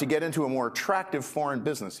part to get into a more attractive foreign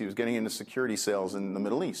business. He was getting into security sales in the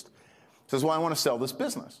Middle East. He says, well, I want to sell this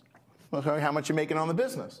business. Okay, how much are you making on the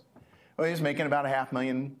business? Well, he's making about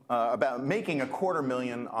making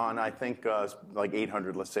 $250,000 on, I think, like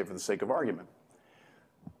 800, let's say, for the sake of argument.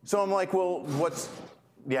 So I'm like, well, do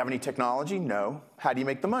you have any technology? No. How do you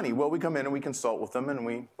make the money? Well, we come in and we consult with them and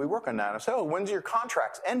we work on that. I said, oh, when's your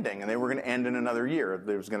contracts ending? And they were going to end in another year.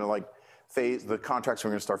 There was going to the contracts were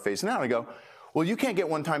going to start phasing out. I go, well, you can't get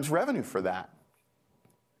 1 times revenue for that.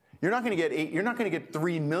 You're not going to get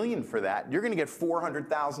 $3 million for that. You're going to get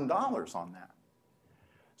 $400,000 on that.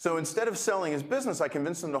 So instead of selling his business, I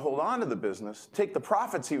convinced him to hold on to the business, take the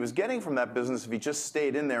profits he was getting from that business if he just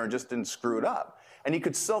stayed in there and just didn't screw it up. And he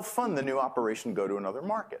could self-fund the new operation, go to another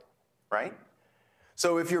market, right?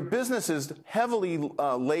 So if your business is heavily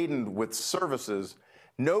laden with services,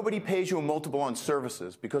 nobody pays you a multiple on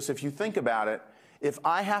services. Because if you think about it, if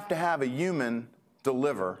I have to have a human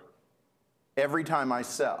deliver every time I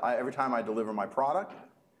deliver my product,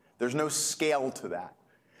 there's no scale to that.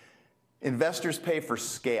 Investors pay for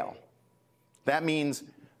scale. That means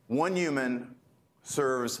one human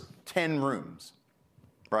serves 10 rooms,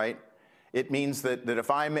 right? It means that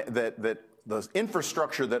the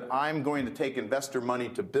infrastructure that I'm going to take investor money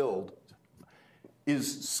to build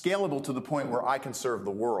is scalable to the point where I can serve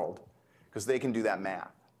the world, because they can do that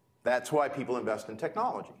math. That's why people invest in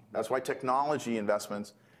technology. That's why technology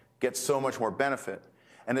investments get so much more benefit.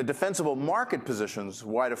 And the defensible market positions,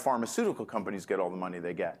 why do pharmaceutical companies get all the money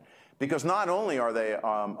they get? Because not only are they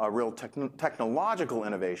a real technological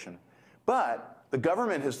innovation, but the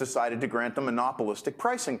government has decided to grant them monopolistic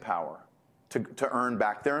pricing power to earn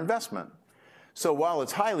back their investment. So while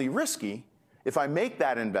it's highly risky, if I make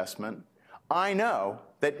that investment, I know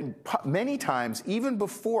that many times, even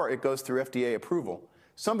before it goes through FDA approval,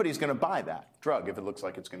 somebody's going to buy that drug if it looks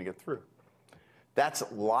like it's going to get through. That's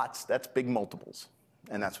big multiples,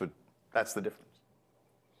 and that's the difference.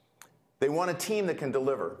 They want a team that can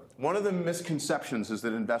deliver. One of the misconceptions is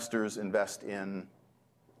that investors invest in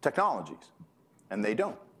technologies, and they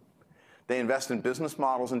don't. They invest in business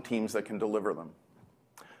models and teams that can deliver them.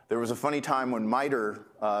 There was a funny time when MITRE,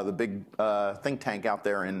 the big think tank out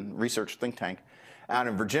there in research think tank out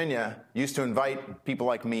in Virginia, used to invite people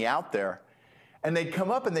like me out there, and they'd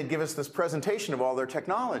come up and they'd give us this presentation of all their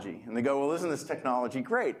technology. And they go, well, isn't this technology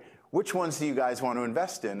great? Which ones do you guys want to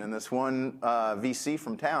invest in? And this one VC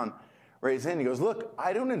from town raised in. He goes, look,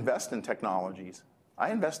 I don't invest in technologies.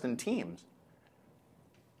 I invest in teams.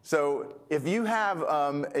 So if you have,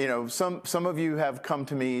 some of you have come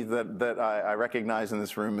to me that I recognize in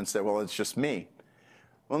this room and said, well, it's just me.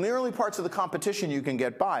 Well, in the early parts of the competition, you can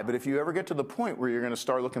get by. But if you ever get to the point where you're going to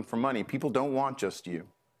start looking for money, people don't want just you.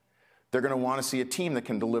 They're going to want to see a team that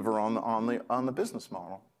can deliver on the business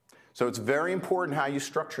model. So it's very important how you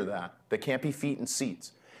structure that. They can't be feet and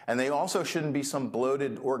seats. And they also shouldn't be some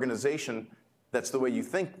bloated organization that's the way you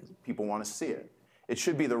think people want to see it. It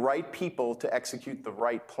should be the right people to execute the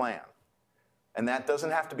right plan. And that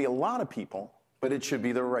doesn't have to be a lot of people, but it should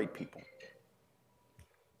be the right people.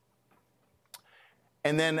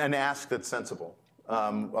 And then an ask that's sensible.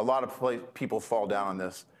 A lot of people fall down on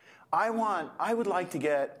this. I would like to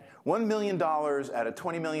get $1 million at a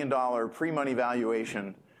 $20 million pre-money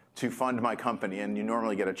valuation to fund my company, and you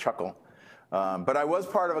normally get a chuckle. But I was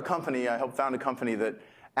part of a company, I helped found a company that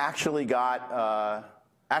actually got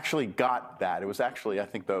that. It was actually, I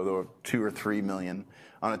think, though, there were 2 or 3 million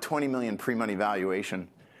on a 20 million pre-money valuation.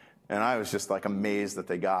 And I was just like amazed that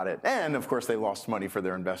they got it. And of course, they lost money for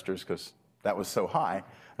their investors because that was so high.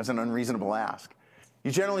 That's an unreasonable ask.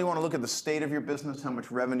 You generally want to look at the state of your business, how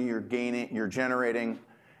much revenue you're generating,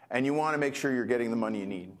 and you want to make sure you're getting the money you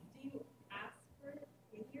need. Do you ask for it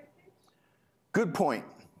in your pitch? Good point.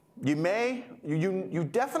 You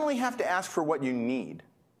definitely have to ask for what you need,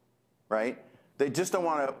 right? They just don't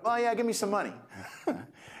want to, oh yeah, give me some money.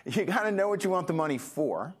 You got to know what you want the money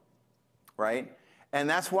for, right? And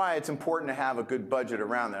that's why it's important to have a good budget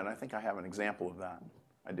around that. And I think I have an example of that.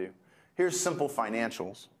 I do. Here's simple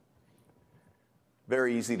financials.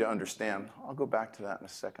 Very easy to understand. I'll go back to that in a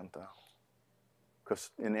second, though, because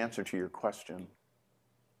in answer to your question,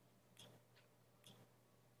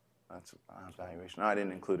 that's valuation. No, I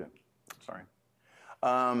didn't include it. Sorry.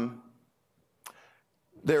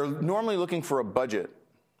 They're normally looking for a budget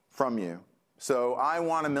from you. So I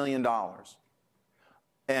want $1 million.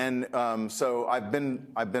 And so I've been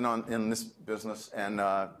in this business, and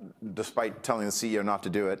despite telling the CEO not to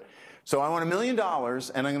do it, so I want $1 million,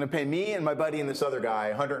 and I'm going to pay me and my buddy and this other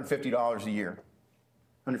guy $150 a year,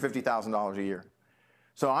 $150,000 a year.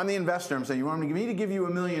 So I'm the investor. I'm saying, you want me to give you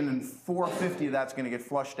 $1 million, and $450 of that's going to get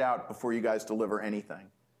flushed out before you guys deliver anything.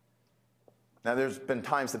 Now, there's been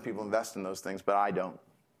times that people invest in those things, but I don't.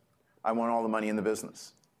 I want all the money in the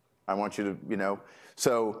business. I want you to,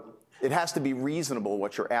 so it has to be reasonable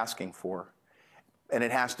what you're asking for. And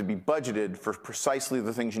it has to be budgeted for precisely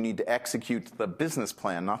the things you need to execute the business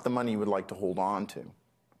plan, not the money you would like to hold on to,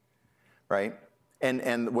 right?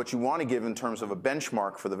 And what you want to give in terms of a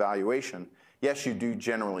benchmark for the valuation, yes, you do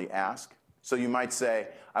generally ask. So you might say,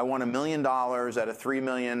 I want $1 million at a $3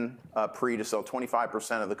 million pre to sell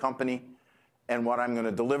 25% of the company. And what I'm going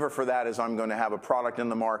to deliver for that is I'm going to have a product in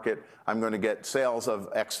the market. I'm going to get sales of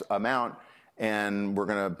X amount. And we're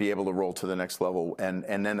going to be able to roll to the next level. And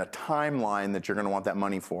then a timeline that you're going to want that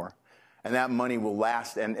money for. And that money will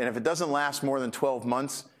last. And if it doesn't last more than 12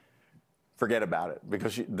 months, forget about it.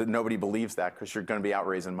 Because nobody believes that, because you're going to be out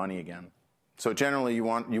raising money again. So generally, you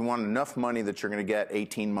want enough money that you're going to get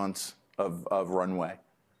 18 months of runway.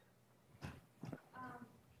 Talk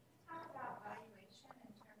about valuation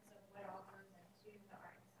in terms of what all goes into the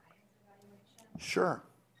art and science of valuation. Sure.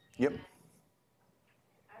 Yep.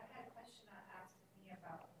 I've had a question asked of me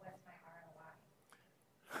about what's my ROI.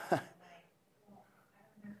 I don't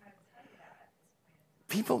know how to tell you that at this point.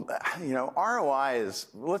 People, ROI is,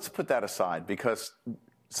 let's put that aside, because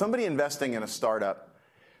somebody investing in a startup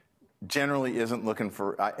generally isn't looking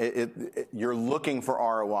for, you're looking for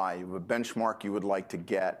ROI. You have a benchmark you would like to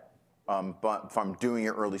get from doing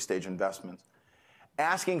your early stage investments.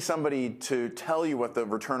 Asking somebody to tell you what the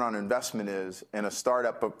return on investment is in a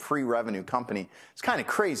startup, a pre-revenue company, it's kind of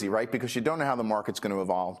crazy, right? Because you don't know how the market's going to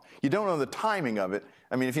evolve. You don't know the timing of it.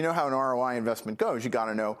 I mean, if you know how an ROI investment goes, you got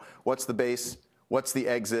to know what's the base, what's the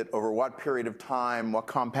exit, over what period of time, what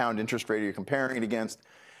compound interest rate are you comparing it against.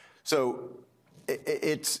 So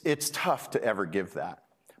it's tough to ever give that.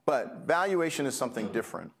 But valuation is something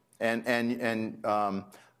different. And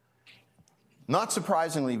not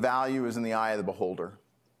surprisingly, value is in the eye of the beholder.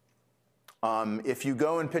 If you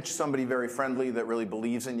go and pitch somebody very friendly that really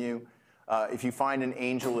believes in you, if you find an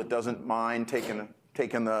angel that doesn't mind taking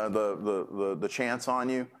the chance on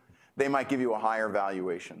you, they might give you a higher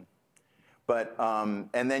valuation. But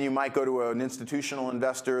and then you might go to an institutional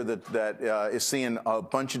investor that is seeing a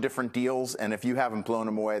bunch of different deals, and if you haven't blown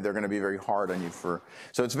them away, they're going to be very hard on you for.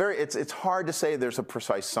 So it's hard to say there's a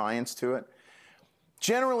precise science to it.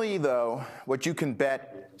 Generally, though, what you can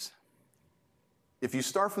bet is if you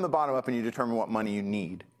start from the bottom up and you determine what money you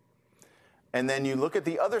need, and then you look at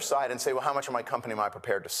the other side and say, well, how much of my company am I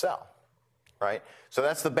prepared to sell, right? So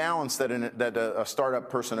that's the balance that a startup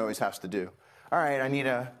person always has to do. All right, I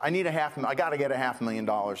got to get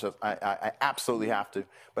 $500,000. I absolutely have to,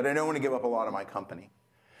 but I don't want to give up a lot of my company.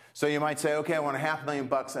 So you might say, okay, I want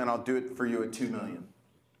 $500,000 and I'll do it for you at $2 million,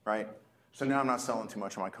 right? So now I'm not selling too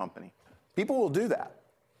much of my company. People will do that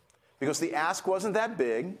because the ask wasn't that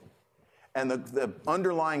big and the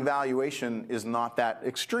underlying valuation is not that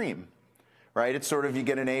extreme, right? It's sort of you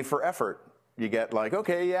get an A for effort. You get like,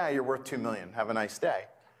 okay, yeah, you're worth $2 million. Have a nice day.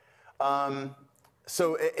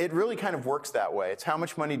 So it really kind of works that way. It's how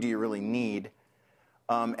much money do you really need,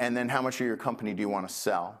 and then how much of your company do you want to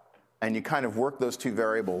sell? And you kind of work those two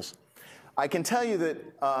variables. I can tell you that,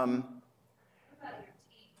 What about your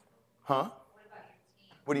team? huh? What about your team?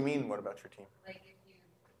 What do you mean, what about your team? Like if your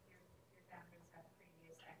founders have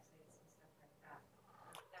previous exits and stuff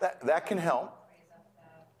like that. That can help. Raise up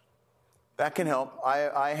That can help.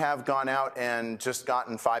 I have gone out and just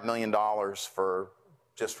gotten $5 million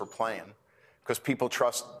just for playing, because people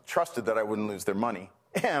trusted that I wouldn't lose their money,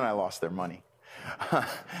 and I lost their money.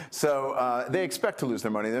 So they expect to lose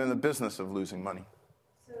their money. They're in the business of losing money.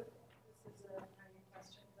 So this is a tiny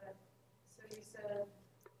question, but so you said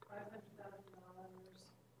 $500,000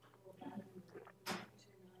 will value $2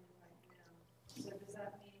 million right now. So does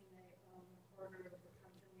that mean they own a quarter of the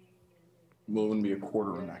company? And Well, it wouldn't be a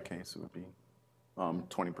quarter in that case. It would be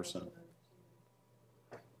 20%.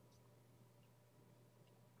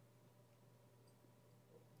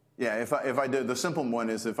 Yeah, if I did, the simple one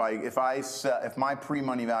is if my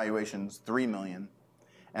pre-money valuation is $3 million,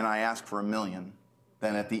 and I ask for $1 million,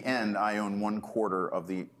 then at the end I own 1/4 of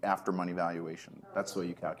the after money valuation. That's the way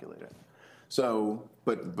you calculate it. So,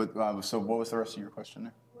 so what was the rest of your question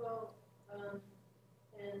there? well, and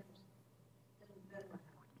then what happens?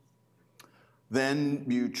 Then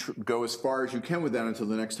you go as far as you can with that until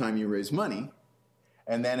the next time you raise money,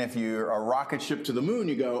 and then if you're a rocket ship to the moon,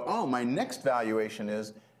 you go, oh, my next valuation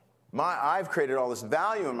is. I've created all this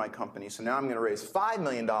value in my company, so now I'm going to raise $5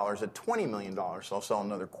 million at $20 million, so I'll sell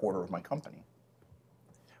another quarter of my company.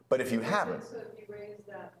 But if you haven't, So if you raise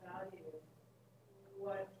that value,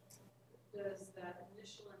 what does that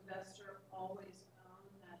initial investor always own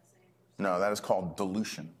that same percentage? no, that is called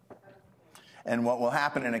dilution. And what will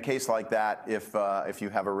happen in a case like that, if you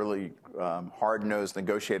have a really hard-nosed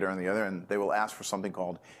negotiator on the other end, they will ask for something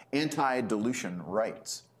called anti-dilution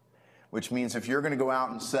rights, which means if you're going to go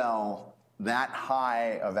out and sell that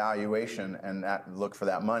high a valuation and look for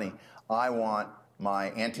that money, I want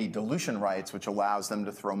my anti-dilution rights, which allows them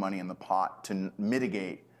to throw money in the pot to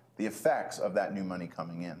mitigate the effects of that new money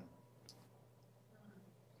coming in.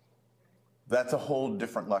 That's a whole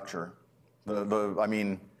different lecture.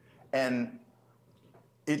 And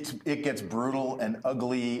it gets brutal and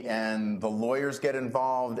ugly, and the lawyers get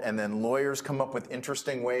involved, and then lawyers come up with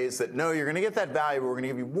interesting ways that, no, you're going to get that value, but we're going to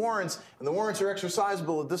give you warrants, and the warrants are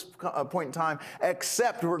exercisable at this point in time,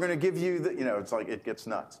 except we're going to give you it's like it gets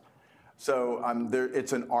nuts. So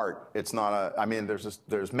it's an art. It's not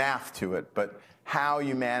there's math to it, but how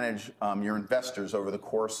you manage your investors over the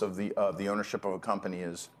course of the ownership of a company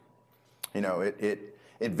is,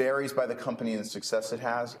 it varies by the company and the success it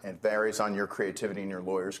has. It varies on your creativity and your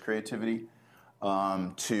lawyer's creativity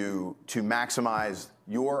to maximize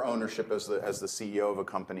your ownership as the CEO of a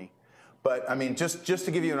company. But just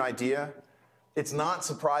to give you an idea, it's not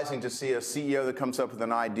surprising to see a CEO that comes up with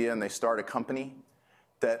an idea and they start a company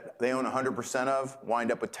that they own 100% of,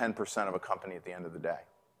 wind up with 10% of a company at the end of the day.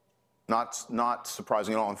 Not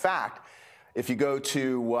surprising at all. In fact, if you go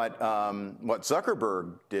to what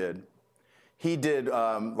Zuckerberg did. He did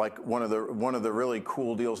like one of the really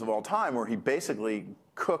cool deals of all time, where he basically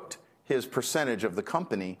cooked his percentage of the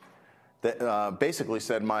company. That basically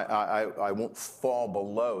said, I won't fall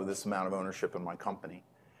below this amount of ownership in my company.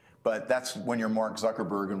 But that's when you're Mark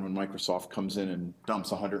Zuckerberg, and when Microsoft comes in and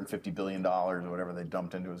dumps $150 billion or whatever they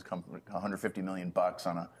dumped into his company, $150 million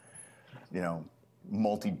on a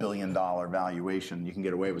multi-billion-dollar valuation, you can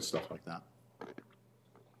get away with stuff like that.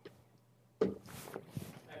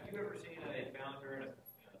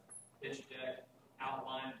 Pitch deck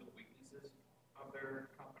outline the weaknesses of their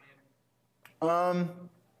company?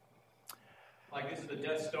 Like, this is the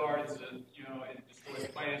Death Star, this is it destroys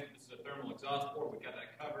planets, this is a thermal exhaust port, we got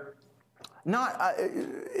that covered.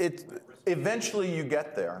 Eventually you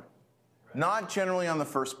get there. Right. Not generally on the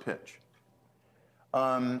first pitch.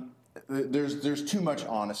 There's too much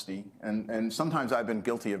honesty, and sometimes I've been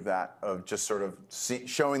guilty of that, of just sort of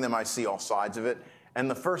showing them I see all sides of it. And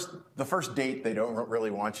the first date, they don't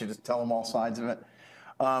really want you to tell them all sides of it.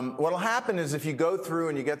 What'll happen is if you go through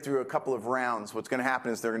and you get through a couple of rounds, what's going to happen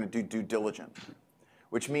is they're going to do due diligence,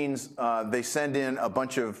 which means they send in a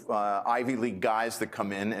bunch of Ivy League guys that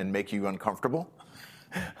come in and make you uncomfortable.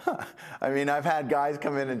 I've had guys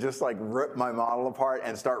come in and just like rip my model apart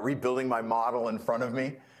and start rebuilding my model in front of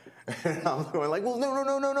me. And I'm going like, well,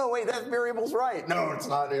 no, wait, that variable's right. No, it's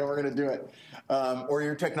not. We're going to do it. Or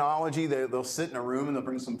your technology, they'll sit in a room and they'll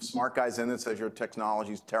bring some smart guys in that says your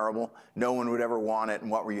technology's terrible. No one would ever want it,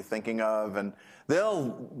 and what were you thinking of? And they'll,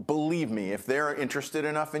 believe me, if they're interested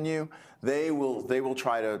enough in you, they will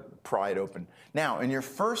try to pry it open. Now, in your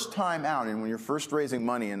first time out, and when you're first raising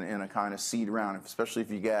money in a kind of seed round, especially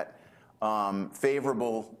if you get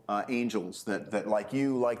favorable angels that like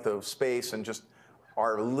you, like the space, and just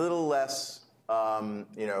are a little less,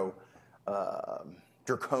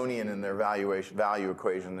 draconian in their value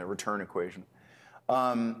equation, their return equation.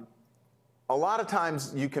 A lot of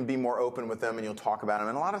times you can be more open with them and you'll talk about them,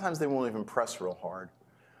 and a lot of times they won't even press real hard.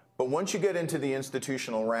 But once you get into the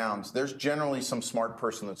institutional rounds, there's generally some smart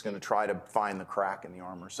person that's going to try to find the crack in the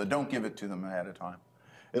armor. So don't give it to them ahead of time.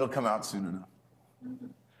 It'll come out soon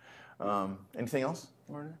enough. Anything else?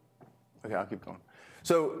 Okay, I'll keep going.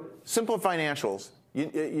 So simple financials.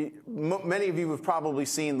 Many of you have probably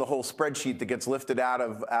seen the whole spreadsheet that gets lifted out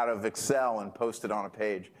of Excel and posted on a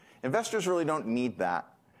page. Investors really don't need that.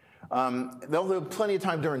 They'll have plenty of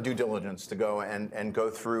time during due diligence to go and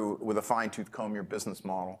go through with a fine-tooth comb your business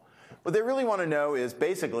model. What they really want to know is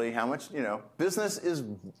basically how much, business is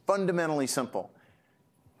fundamentally simple.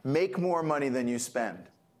 Make more money than you spend,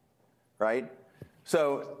 right?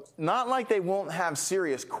 So not like they won't have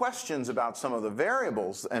serious questions about some of the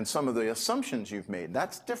variables and some of the assumptions you've made.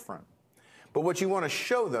 That's different. But what you want to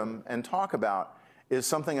show them and talk about is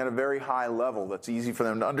something at a very high level that's easy for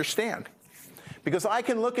them to understand. Because I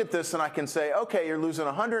can look at this and I can say, okay, you're losing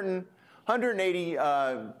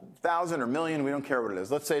 180,000 or million, we don't care what it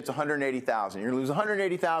is. Let's say it's 180,000. You're going to lose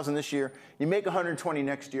 180,000 this year. You make 120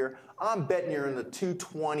 next year. I'm betting you're in the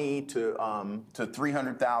 $220,000 to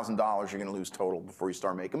 $300,000 you're going to lose total before you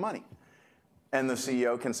start making money. And the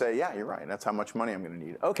CEO can say, yeah, you're right. That's how much money I'm going to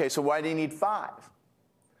need. Okay, so why do you need 5?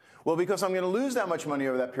 Well, because I'm going to lose that much money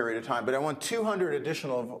over that period of time, but I want 200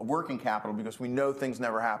 additional working capital because we know things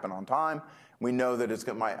never happen on time. We know that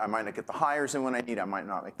I might not get the hires in when I need. I might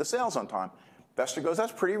not make the sales on time. Investor goes,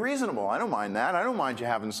 that's pretty reasonable. I don't mind that. I don't mind you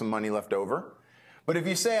having some money left over. But if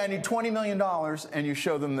you say I need $20 million and you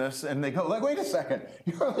show them this and they go, like, wait a second,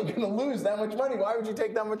 you're only going to lose that much money. Why would you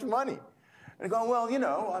take that much money? And they go, well, I'm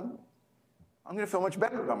going to feel much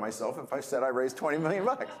better about myself if I said I raised $20 million.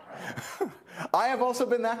 I have also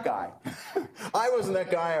been that guy. I wasn't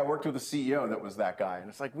that guy. I worked with a CEO that was that guy. And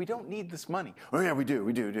it's like, we don't need this money. Oh, yeah, we do.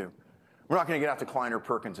 We're not going to get out to Kleiner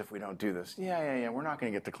Perkins if we don't do this. Yeah. We're not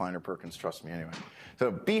going to get to Kleiner Perkins, trust me anyway. So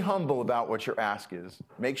be humble about what your ask is.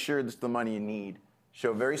 Make sure it's the money you need.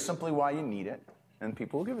 Show very simply why you need it, and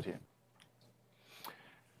people will give it to you.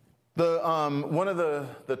 One of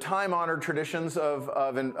the time-honored traditions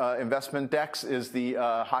of investment decks is the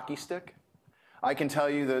hockey stick. I can tell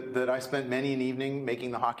you that I spent many an evening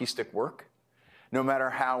making the hockey stick work, no matter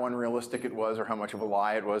how unrealistic it was or how much of a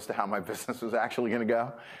lie it was to how my business was actually going to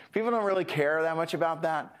go. People don't really care that much about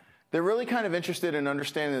that. They're really kind of interested in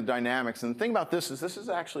understanding the dynamics. And the thing about this is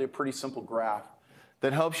actually a pretty simple graph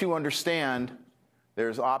that helps you understand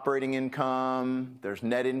there's operating income, there's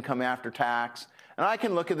net income after tax. And I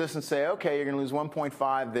can look at this and say, okay, you're going to lose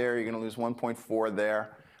 1.5 there, you're going to lose 1.4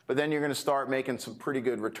 there, but then you're going to start making some pretty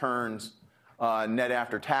good returns net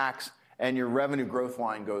after tax, and your revenue growth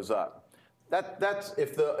line goes up. That's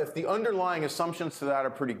if the underlying assumptions to that are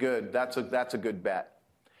pretty good, that's a good bet.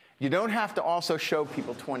 You don't have to also show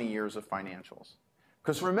people 20 years of financials.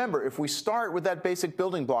 Because remember, if we start with that basic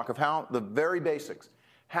building block of the very basics,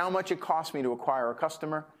 how much it costs me to acquire a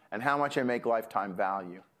customer and how much I make lifetime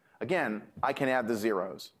value. Again, I can add the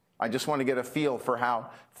zeros. I just want to get a feel for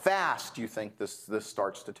how fast you think this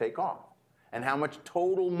starts to take off and how much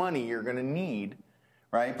total money you're going to need,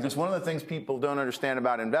 right? Because one of the things people don't understand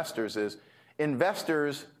about investors is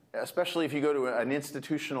investors, especially if you go to an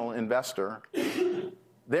institutional investor,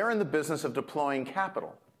 they're in the business of deploying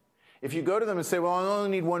capital. If you go to them and say, well, I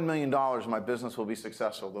only need $1 million, my business will be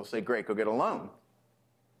successful, they'll say, great, go get a loan,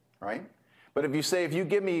 right? But if you say, if you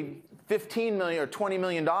give me $15 million or $20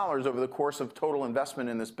 million over the course of total investment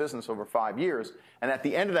in this business over 5 years, and at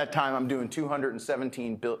the end of that time I'm doing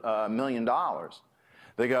 $217 million,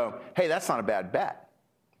 they go, hey, that's not a bad bet,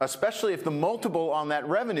 especially if the multiple on that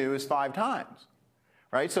revenue is 5 times,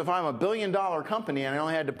 right? So if I'm a $1 billion company and I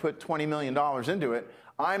only had to put $20 million into it,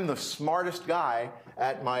 I'm the smartest guy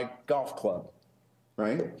at my golf club,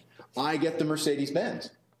 right? I get the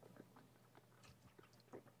Mercedes-Benz.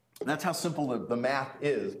 That's how simple the math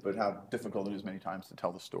is, but how difficult it is many times to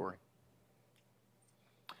tell the story.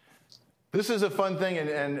 This is a fun thing,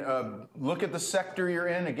 and look at the sector you're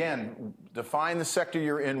in. Again, define the sector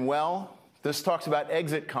you're in well. This talks about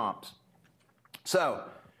exit comps. So,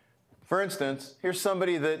 for instance, here's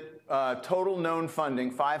somebody that total known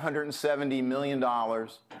funding, $570 million.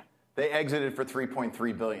 They exited for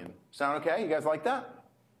 $3.3 billion. Sound okay? You guys like that?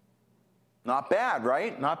 Not bad,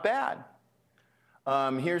 right? Not bad.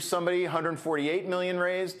 Here's somebody, 148 million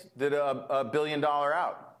raised, did a $1 billion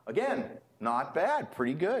out. Again, not bad,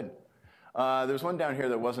 pretty good. There's one down here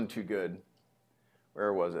that wasn't too good.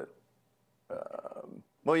 Where was it?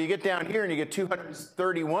 Well, you get down here and you get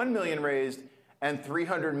 231 million raised and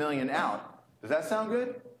 300 million out. Does that sound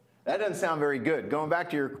good? That doesn't sound very good. Going back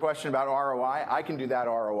to your question about ROI, I can do that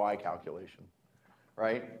ROI calculation,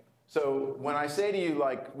 right? So when I say to you,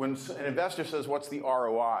 like, when an investor says, what's the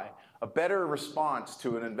ROI? A better response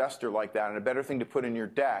to an investor like that and a better thing to put in your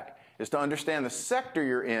deck is to understand the sector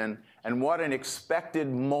you're in and what an expected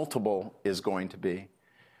multiple is going to be.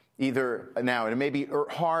 Now, it may be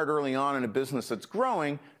hard early on in a business that's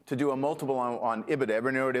growing to do a multiple on EBITDA.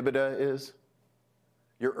 Everybody know what EBITDA is?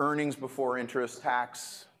 Your earnings before interest,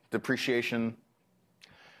 tax, depreciation.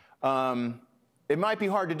 It might be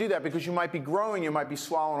hard to do that because you might be growing, you might be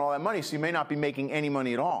swallowing all that money, so you may not be making any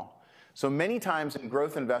money at all. So many times in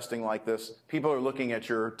growth investing like this, people are looking at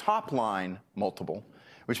your top line multiple,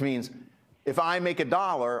 which means if I make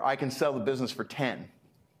 $1, I can sell the business for 10.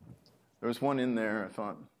 There was one in there,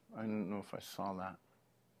 I don't know if I saw that.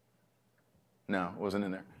 No, it wasn't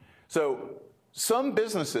in there. So some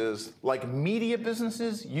businesses, like media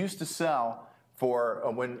businesses, used to sell for,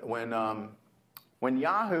 when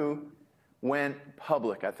Yahoo went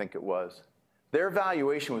public, I think it was, their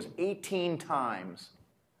valuation was 18 times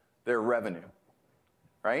their revenue,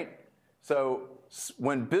 right? So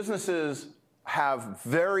when businesses have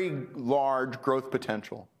very large growth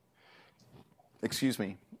potential, and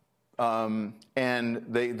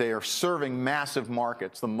they are serving massive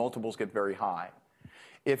markets, the multiples get very high.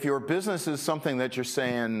 If your business is something that you're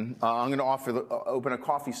saying, I'm going to open a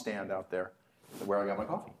coffee stand out there, where I got my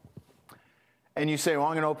coffee. And you say, well,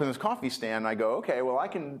 I'm going to open this coffee stand. And I go, okay, well,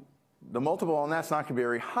 the multiple on that's not going to be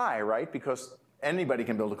very high, right? Because anybody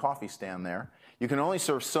can build a coffee stand there. You can only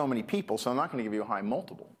serve so many people, so I'm not going to give you a high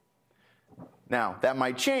multiple. Now, that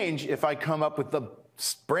might change if I come up with the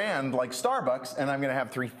brand like Starbucks, and I'm going to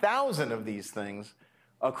have 3,000 of these things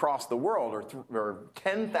across the world, or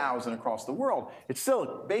 10,000 across the world. It's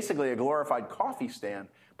still basically a glorified coffee stand,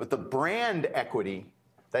 but the brand equity,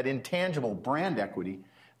 that intangible brand equity,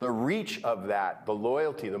 the reach of that, the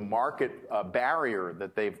loyalty, the market barrier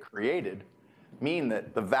that they've created, mean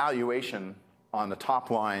that the valuation on the top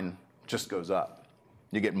line just goes up.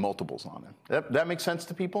 You get multiples on it. That makes sense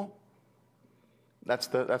to people? That's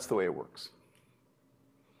the way it works.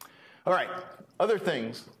 All right, other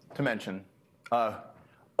things to mention.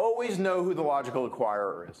 Always know who the logical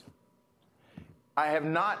acquirer is. I have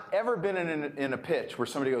not ever been in a pitch where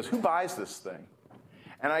somebody goes, who buys this thing?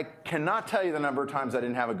 And I cannot tell you the number of times I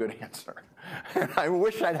didn't have a good answer. I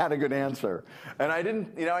wish I'd had a good answer. And I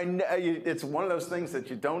didn't, it's one of those things that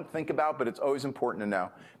you don't think about, but it's always important to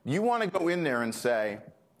know. You want to go in there and say,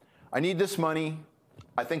 I need this money.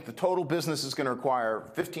 I think the total business is going to require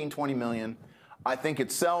 15, 20 million. I think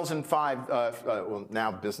it sells in well,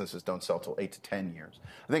 now businesses don't sell till 8 to 10 years.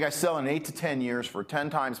 I think I sell in 8 to 10 years for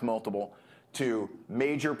 10 times multiple to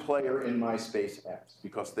major player in my space X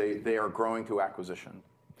because they are growing through acquisition.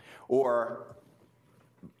 Or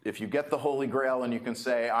if you get the Holy Grail and you can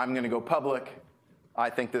say, I'm going to go public, I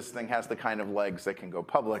think this thing has the kind of legs that can go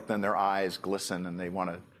public, then their eyes glisten and they want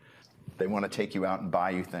to take you out and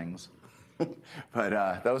buy you things.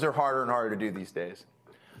 But those are harder and harder to do these days.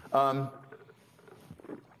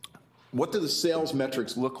 What do the sales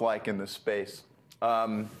metrics look like in this space?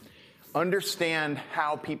 Understand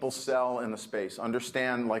how people sell in the space.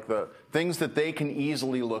 Understand like the things that they can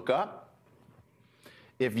easily look up.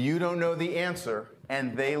 If you don't know the answer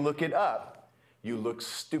and they look it up, you look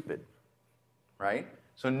stupid, right?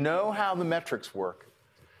 So know how the metrics work.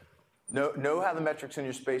 Know how the metrics in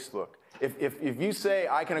your space look. If you say,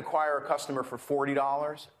 I can acquire a customer for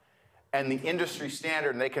 $40, and the industry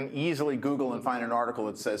standard, and they can easily Google and find an article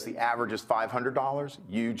that says the average is $500,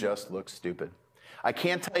 you just look stupid. I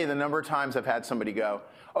can't tell you the number of times I've had somebody go,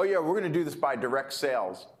 oh yeah, we're going to do this by direct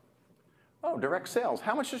sales. Oh, direct sales.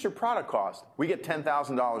 How much does your product cost? We get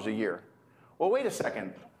 $10,000 a year. Well, wait a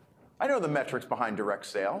second. I know the metrics behind direct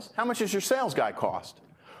sales. How much does your sales guy cost?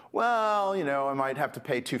 Well, I might have to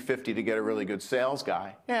pay $250 to get a really good sales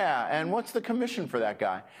guy. Yeah, and what's the commission for that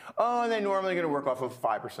guy? Oh, and they're normally going to work off of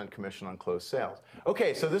 5% commission on closed sales.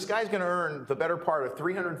 Okay, so this guy's going to earn the better part of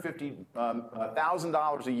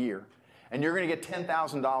 $350,000 a year, and you're going to get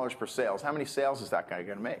 $10,000 per sales. How many sales is that guy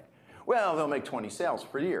going to make? Well, they'll make 20 sales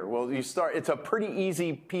per year. Well, it's a pretty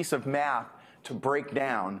easy piece of math to break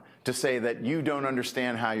down to say that you don't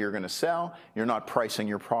understand how you're going to sell, you're not pricing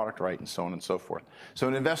your product right, and so on and so forth. So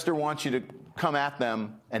an investor wants you to come at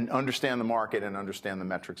them and understand the market and understand the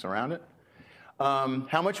metrics around it.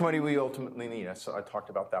 How much money we ultimately need? I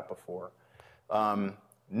talked about that before.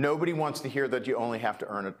 Nobody wants to hear that you only have to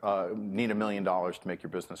need $1 million to make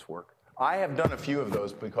your business work. I have done a few of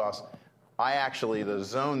those because the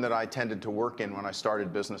zone that I tended to work in when I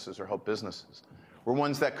started businesses or helped businesses were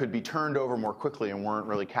ones that could be turned over more quickly and weren't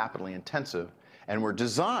really capitally intensive. and were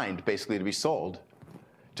designed basically to be sold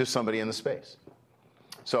to somebody in the space.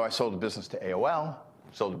 So I sold a business to AOL,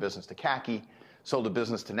 sold a business to Khaki, sold a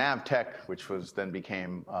business to Navtech, which then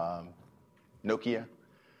became Nokia.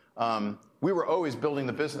 We were always building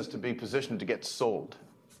the business to be positioned to get sold,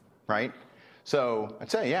 right? So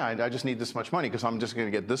I'd say, yeah, I just need this much money because I'm just going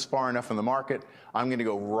to get this far enough in the market. I'm going to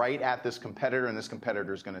go right at this competitor, and this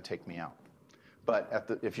competitor is going to take me out.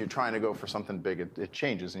 But if you're trying to go for something big, it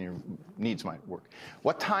changes, and your needs might work.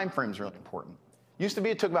 What time frame is really important? Used to be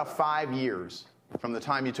it took about 5 years from the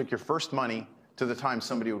time you took your first money to the time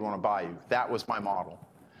somebody would want to buy you. That was my model.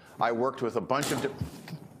 I worked with a bunch of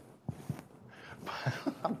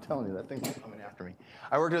I'm telling you, that thing's coming after me.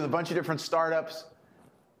 I worked with a bunch of different startups.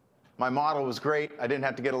 My model was great. I didn't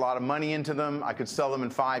have to get a lot of money into them. I could sell them in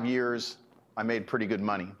 5 years. I made pretty good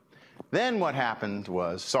money. Then what happened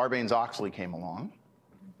was Sarbanes-Oxley came along,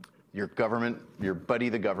 your government, your buddy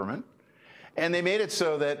the government, and they made it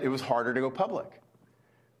so that it was harder to go public,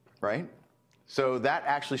 right? So that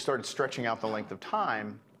actually started stretching out the length of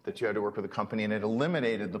time that you had to work with a company, and it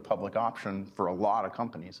eliminated the public option for a lot of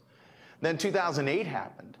companies. Then 2008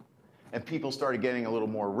 happened, and people started getting a little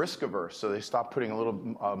more risk averse, so they stopped putting a little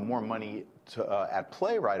more money at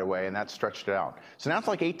play right away, and that stretched it out. So now it's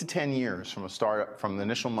like 8 to 10 years from a startup, from the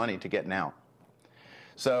initial money to getting out.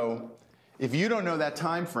 So if you don't know that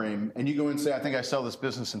time frame, and you go and say, I think I sell this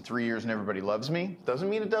business in 3 years and everybody loves me, doesn't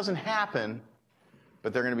mean it doesn't happen,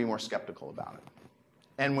 but they're going to be more skeptical about it.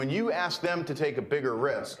 And when you ask them to take a bigger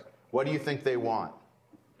risk, what do you think they want?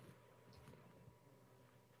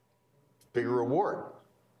 Bigger reward.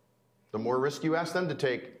 The more risk you ask them to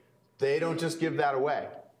take, they don't just give that away.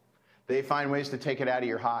 They find ways to take it out of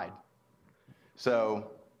your hide. So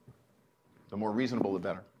the more reasonable, the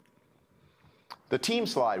better. The team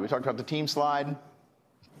slide. We talked about the team slide.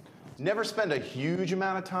 Never spend a huge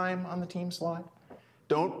amount of time on the team slide.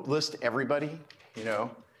 Don't list everybody. You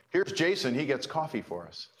know, here's Jason. He gets coffee for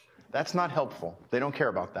us. That's not helpful. They don't care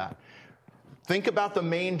about that. Think about the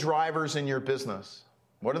main drivers in your business.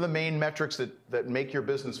 What are the main metrics that make your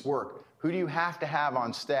business work? Who do you have to have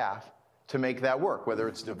on staff to make that work? Whether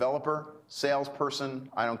it's developer, salesperson,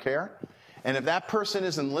 I don't care. And if that person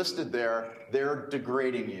isn't listed there, they're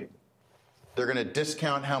degrading you. They're going to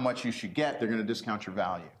discount how much you should get. They're going to discount your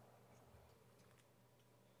value.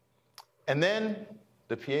 And then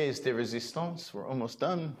the pièce de résistance, we're almost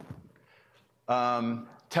done.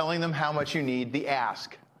 Telling them how much you need, the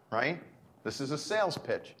ask, right? This is a sales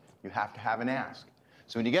pitch. You have to have an ask.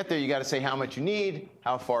 So when you get there, you got to say how much you need,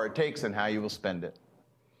 how far it takes, and how you will spend it.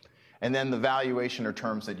 And then the valuation or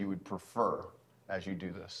terms that you would prefer as you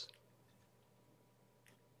do this.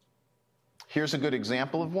 Here's a good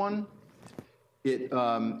example of one.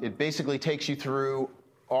 It basically takes you through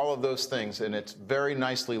all of those things, and it's very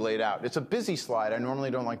nicely laid out. It's a busy slide. I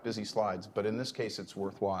normally don't like busy slides, but in this case, it's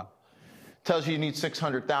worthwhile. It tells you need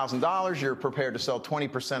 $600,000. You're prepared to sell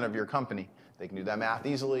 20% of your company. They can do that math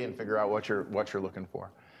easily and figure out what you're looking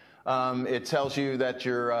for. It tells you that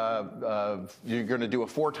you're going to do a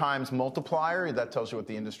 4 times multiplier. That tells you what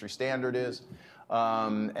the industry standard is,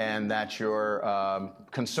 and that you're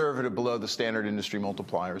conservative below the standard industry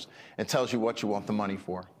multipliers. It tells you what you want the money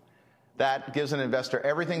for. That gives an investor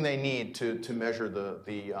everything they need to measure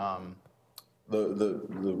the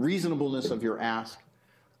reasonableness of your ask,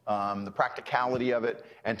 the practicality of it,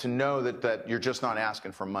 and to know that you're just not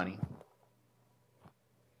asking for money.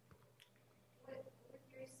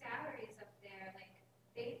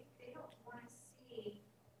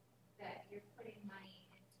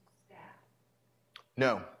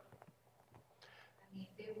 No. I mean,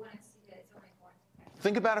 they want to see that it's only one.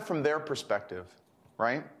 Think about it from their perspective,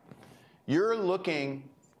 right? You're trying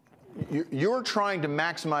to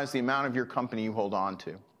maximize the amount of your company you hold on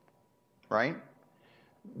to, right?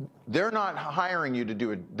 They're not hiring you to do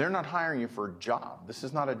it. They're not hiring you for a job. This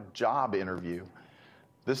is not a job interview.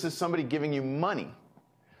 This is somebody giving you money.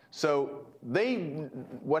 So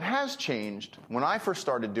what has changed, when I first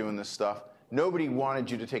started doing this stuff, nobody wanted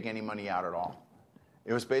you to take any money out at all.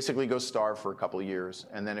 It was basically go starve for a couple of years,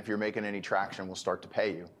 and then if you're making any traction, we'll start to pay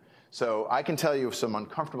you. So I can tell you of some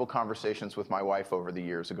uncomfortable conversations with my wife over the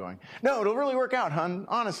years of going, no, it'll really work out, hon.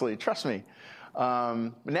 Honestly, trust me.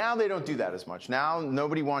 Now they don't do that as much. Now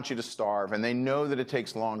nobody wants you to starve, and they know that it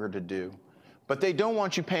takes longer to do. But they don't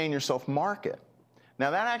want you paying yourself market. Now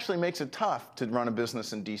that actually makes it tough to run a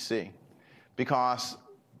business in DC, because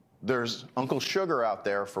there's Uncle Sugar out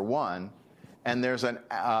there, for one, and there's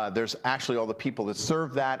actually all the people that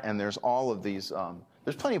serve that, and there's all of these,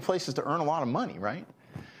 there's plenty of places to earn a lot of money, right?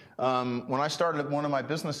 When I started one of my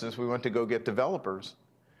businesses, we went to go get developers.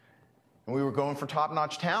 And we were going for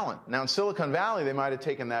top-notch talent. Now, in Silicon Valley, they might have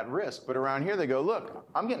taken that risk. But around here, they go, look,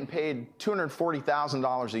 I'm getting paid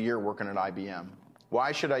 $240,000 a year working at IBM.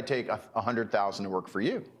 Why should I take $100,000 to work for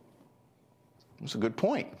you? That's a good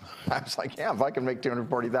point. I was like, yeah, if I can make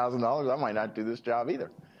 $240,000, I might not do this job either.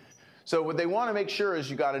 So what they want to make sure is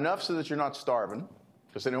you got enough so that you're not starving,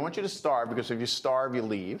 because they don't want you to starve, because if you starve, you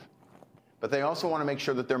leave. But they also want to make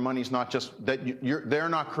sure that their money's not just, that you're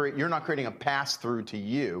not creating a pass-through to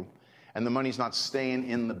you, and the money's not staying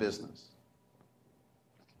in the business.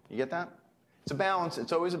 You get that? It's a balance.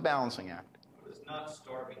 It's always a balancing act. But it's not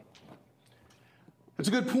starving. It's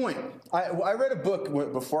a good point. I read a book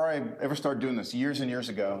before I ever started doing this, years and years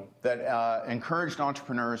ago, that encouraged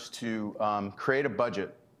entrepreneurs to create a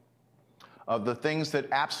budget of the things that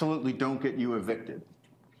absolutely don't get you evicted.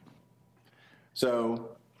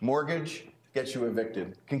 So mortgage gets you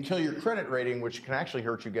evicted. Can kill your credit rating, which can actually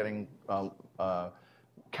hurt you getting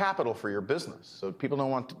capital for your business. So people don't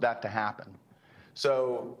want that to happen.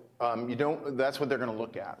 So that's what they're going to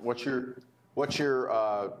look at. What do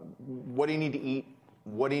you need to eat?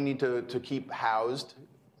 What do you need to keep housed,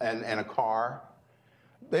 and a car?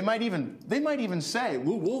 They might even say,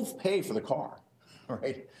 we'll pay for the car,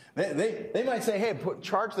 right? They might say, hey,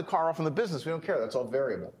 charge the car off in the business. We don't care. That's all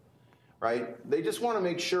variable, right? They just want to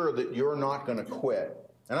make sure that you're not going to quit.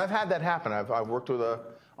 And I've had that happen. I've worked with an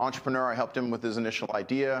entrepreneur. I helped him with his initial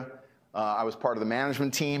idea. I was part of the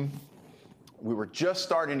management team. We were just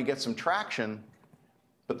starting to get some traction,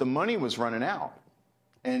 but the money was running out.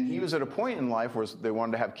 And he was at a point in life where they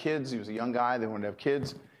wanted to have kids. He was a young guy. They wanted to have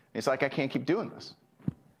kids. And he's like, I can't keep doing this.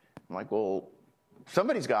 I'm like, well,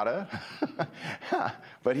 somebody's got to.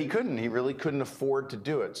 But he couldn't. He really couldn't afford to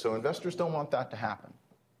do it. So investors don't want that to happen.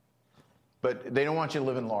 But they don't want you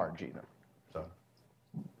living large either. So.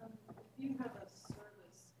 If you have a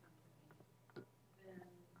service company,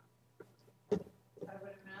 then I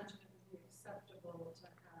would imagine it would be acceptable to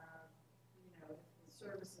have, if the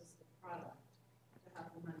service is the product, to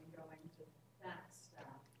have the money going to that staff,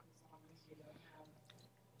 as long as you don't have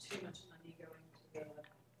too much money going to the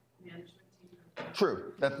management team.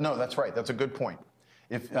 True. That's right. That's a good point.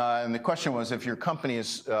 And the question was, if your company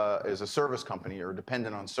is a service company or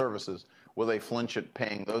dependent on services, will they flinch at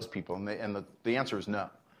paying those people? And the answer is no.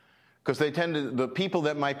 Because the people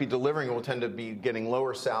that might be delivering it will tend to be getting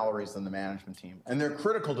lower salaries than the management team. And they're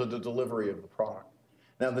critical to the delivery of the product.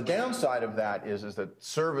 Now, the downside of that is that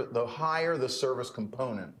the higher the service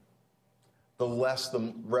component, the less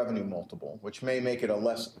the revenue multiple, which may make it a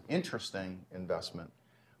less interesting investment.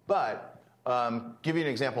 But give you an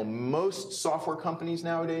example. Most software companies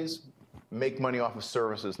nowadays make money off of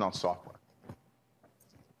services, not software.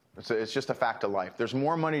 It's just a fact of life. There's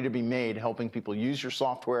more money to be made helping people use your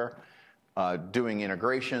software, doing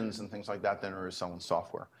integrations and things like that than there is selling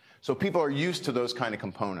software. So people are used to those kind of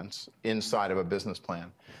components inside of a business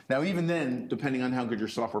plan. Now, even then, depending on how good your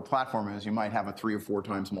software platform is, you might have a 3 or 4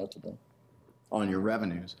 times multiple on your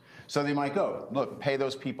revenues. So they might go, look, pay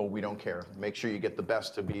those people, we don't care. Make sure you get the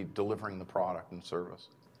best to be delivering the product and service.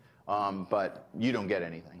 But you don't get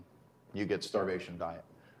anything. You get starvation diet.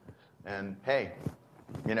 And hey,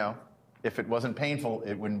 if it wasn't painful,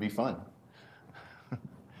 it wouldn't be fun.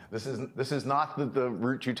 This is not the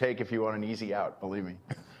route you take if you want an easy out, believe me.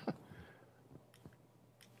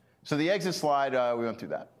 So the exit slide, we went through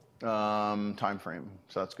that. Time frame,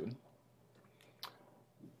 so that's good.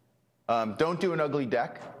 Don't do an ugly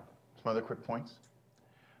deck. Some other quick points.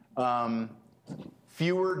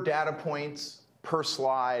 Fewer data points per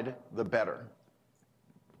slide, the better.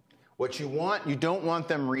 What you don't want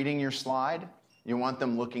them reading your slide. You want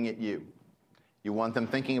them looking at you. You want them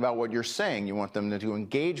thinking about what you're saying. You want them to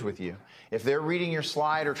engage with you. If they're reading your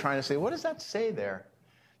slide or trying to say, what does that say there?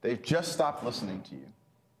 They've just stopped listening to you.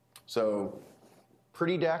 So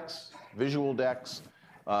pretty decks, visual decks,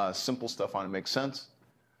 simple stuff on it makes sense.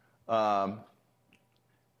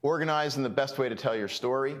 Organize in the best way to tell your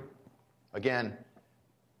story. Again,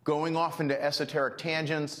 going off into esoteric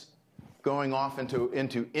tangents, going off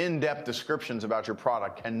into in-depth descriptions about your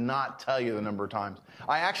product cannot tell you the number of times.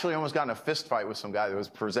 I actually almost got in a fist fight with some guy that was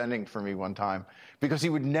presenting for me one time because he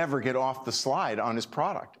would never get off the slide on his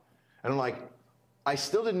product. And I'm like, I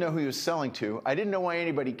still didn't know who he was selling to. I didn't know why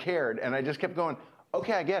anybody cared. And I just kept going,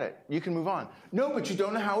 okay, I get it. You can move on. No, but you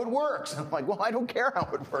don't know how it works. I'm like, well, I don't care how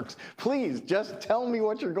it works. Please, just tell me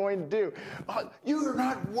what you're going to do. You're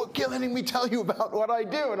not letting me tell you about what I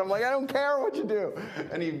do. And I'm like, I don't care what you do.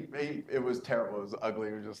 And it was terrible. It was ugly.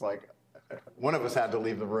 It was just like, one of us had to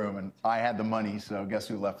leave the room, and I had the money, so guess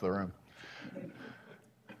who left the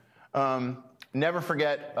room? Never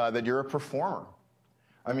forget that you're a performer.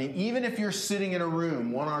 I mean, even if you're sitting in a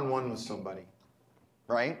room one-on-one with somebody,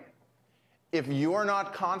 right? If you're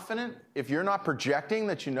not confident, if you're not projecting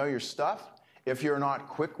that you know your stuff, if you're not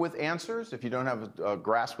quick with answers, if you don't have a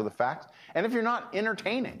grasp of the facts, and if you're not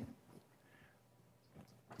entertaining,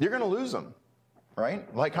 you're going to lose them,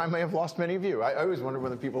 right? Like I may have lost many of you. I always wonder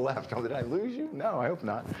when the people left. Oh, did I lose you? No, I hope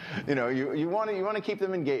not. You know, you want to keep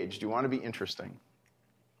them engaged. You want to be interesting.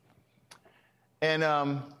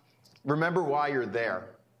 And remember why you're there.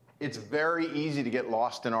 It's very easy to get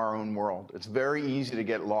lost in our own world. It's very easy to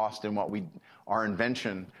get lost in our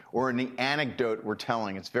invention or in the anecdote we're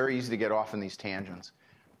telling. It's very easy to get off in these tangents.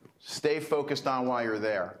 Stay focused on why you're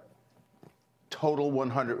there. Total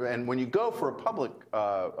 100. And when you go for a public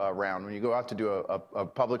round, when you go out to do a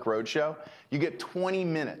public road show, you get 20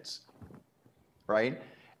 minutes, right?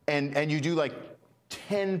 And you do like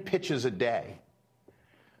 10 pitches a day.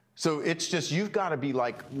 So it's just, you've got to be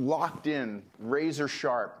like locked in, razor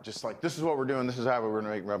sharp, just like, this is what we're doing, this is how we're going to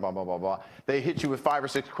make, blah, blah, blah, blah. They hit you with 5 or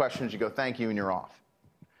 6 questions, you go, thank you, and you're off.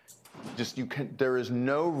 Just, there is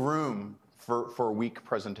no room for weak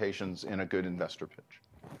presentations in a good investor pitch.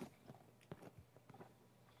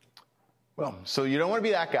 Well, so you don't want to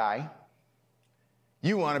be that guy.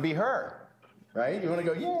 You want to be her, right? You want to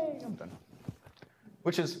go, yay, I'm done.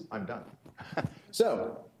 Which is, I'm done.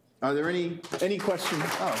 So, are there any questions?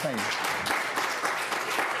 Oh, thank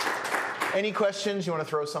you. Any questions? You want to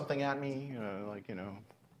throw something at me? Like,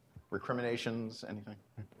 recriminations, anything?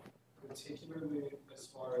 Particularly as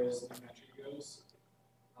far as the metric goes,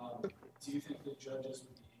 do you think the judges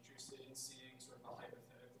would be interested in seeing sort of a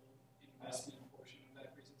hypothetical investment portion of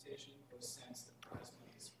that presentation, or a sense that prize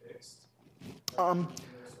money is fixed?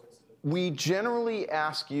 We generally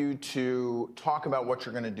ask you to talk about what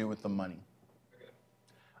you're going to do with the money.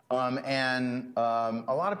 And a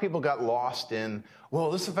lot of people got lost in,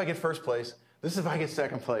 well, this is if I get first place, this is if I get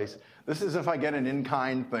second place, this is if I get an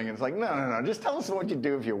in-kind thing. And it's like, no, just tell us what you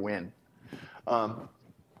do if you win.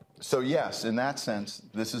 So yes, in that sense,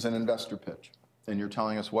 this is an investor pitch. And you're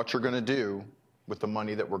telling us what you're going to do with the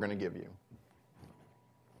money that we're going to give you.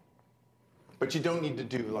 But you don't need to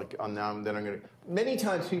do like, now then I'm going to. Many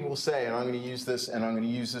times people will say, and I'm going to use this, and I'm going to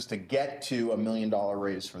use this to get to $1 million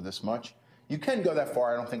raise for this much. You can go that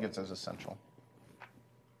far. I don't think it's as essential.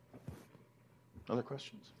 Other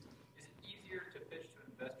questions? Is it easier to pitch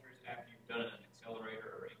to investors after you've done an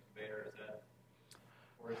accelerator or incubator?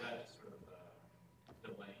 Or is that just sort of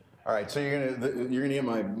delaying? All right. So you're gonna get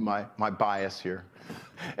my bias here.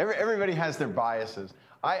 Everybody has their biases.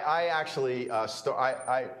 I actually I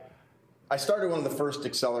started one of the first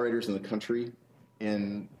accelerators in the country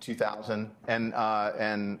in 2000, and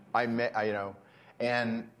I met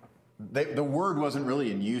and. The word wasn't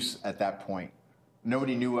really in use at that point.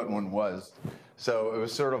 Nobody knew what one was. So it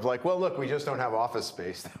was sort of like, well, look, we just don't have office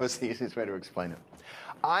space. That was the easiest way to explain it.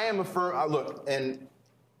 I am a firm, look, and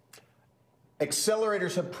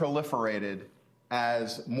accelerators have proliferated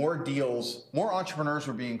as more deals, more entrepreneurs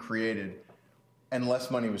were being created, and less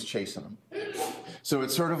money was chasing them. So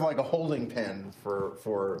it's sort of like a holding pen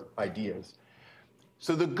for ideas.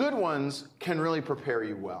 So the good ones can really prepare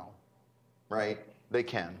you well, right? They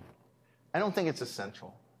can. I don't think it's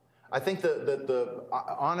essential. I think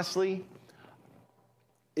honestly,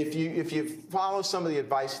 if you follow some of the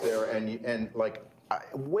advice there and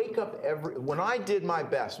wake up when I did my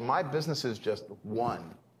best, my businesses just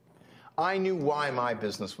won. I knew why my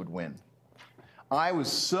business would win. I was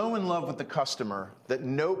so in love with the customer that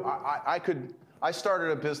I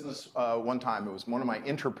started a business one time. It was one of my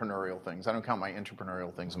entrepreneurial things. I don't count my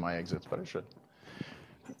entrepreneurial things in my exits, but I should.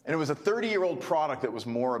 And it was a 30-year-old product that was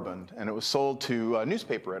moribund, and it was sold to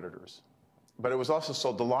newspaper editors. But it was also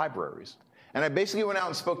sold to libraries. And I basically went out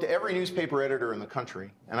and spoke to every newspaper editor in the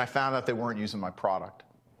country, and I found out they weren't using my product.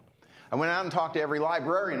 I went out and talked to every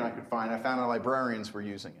librarian I could find. I found out librarians were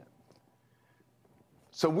using it.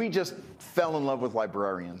 So we just fell in love with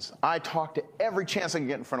librarians. I talked to every chance I could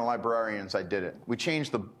get in front of librarians, I did it. We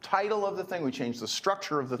changed the title of the thing. We changed the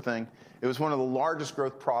structure of the thing. It was one of the largest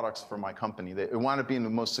growth products for my company. It wound up being the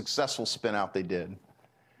most successful spin-out they did.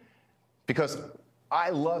 Because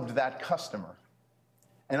I loved that customer.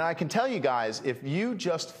 And I can tell you guys, if you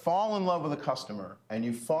just fall in love with a customer and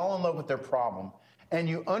you fall in love with their problem and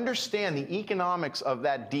you understand the economics of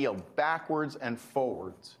that deal backwards and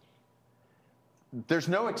forwards, there's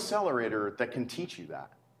no accelerator that can teach you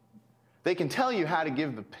that. They can tell you how to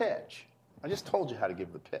give the pitch. I just told you how to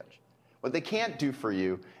give the pitch. What they can't do for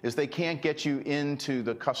you is they can't get you into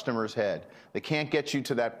the customer's head. They can't get you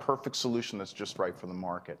to that perfect solution that's just right for the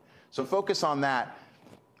market. So focus on that.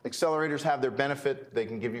 Accelerators have their benefit. They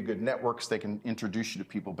can give you good networks. They can introduce you to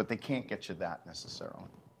people, but they can't get you that necessarily.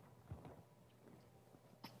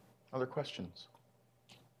 Other questions?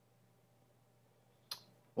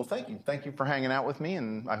 Well, thank you. Thank you for hanging out with me,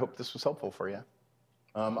 and I hope this was helpful for you.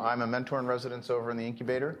 I'm a mentor in residence over in the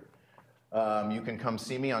incubator. You can come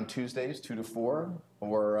see me on Tuesdays, 2 to 4,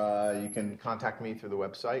 or you can contact me through the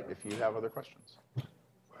website if you have other questions.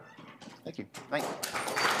 Thank you. Thank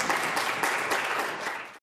you.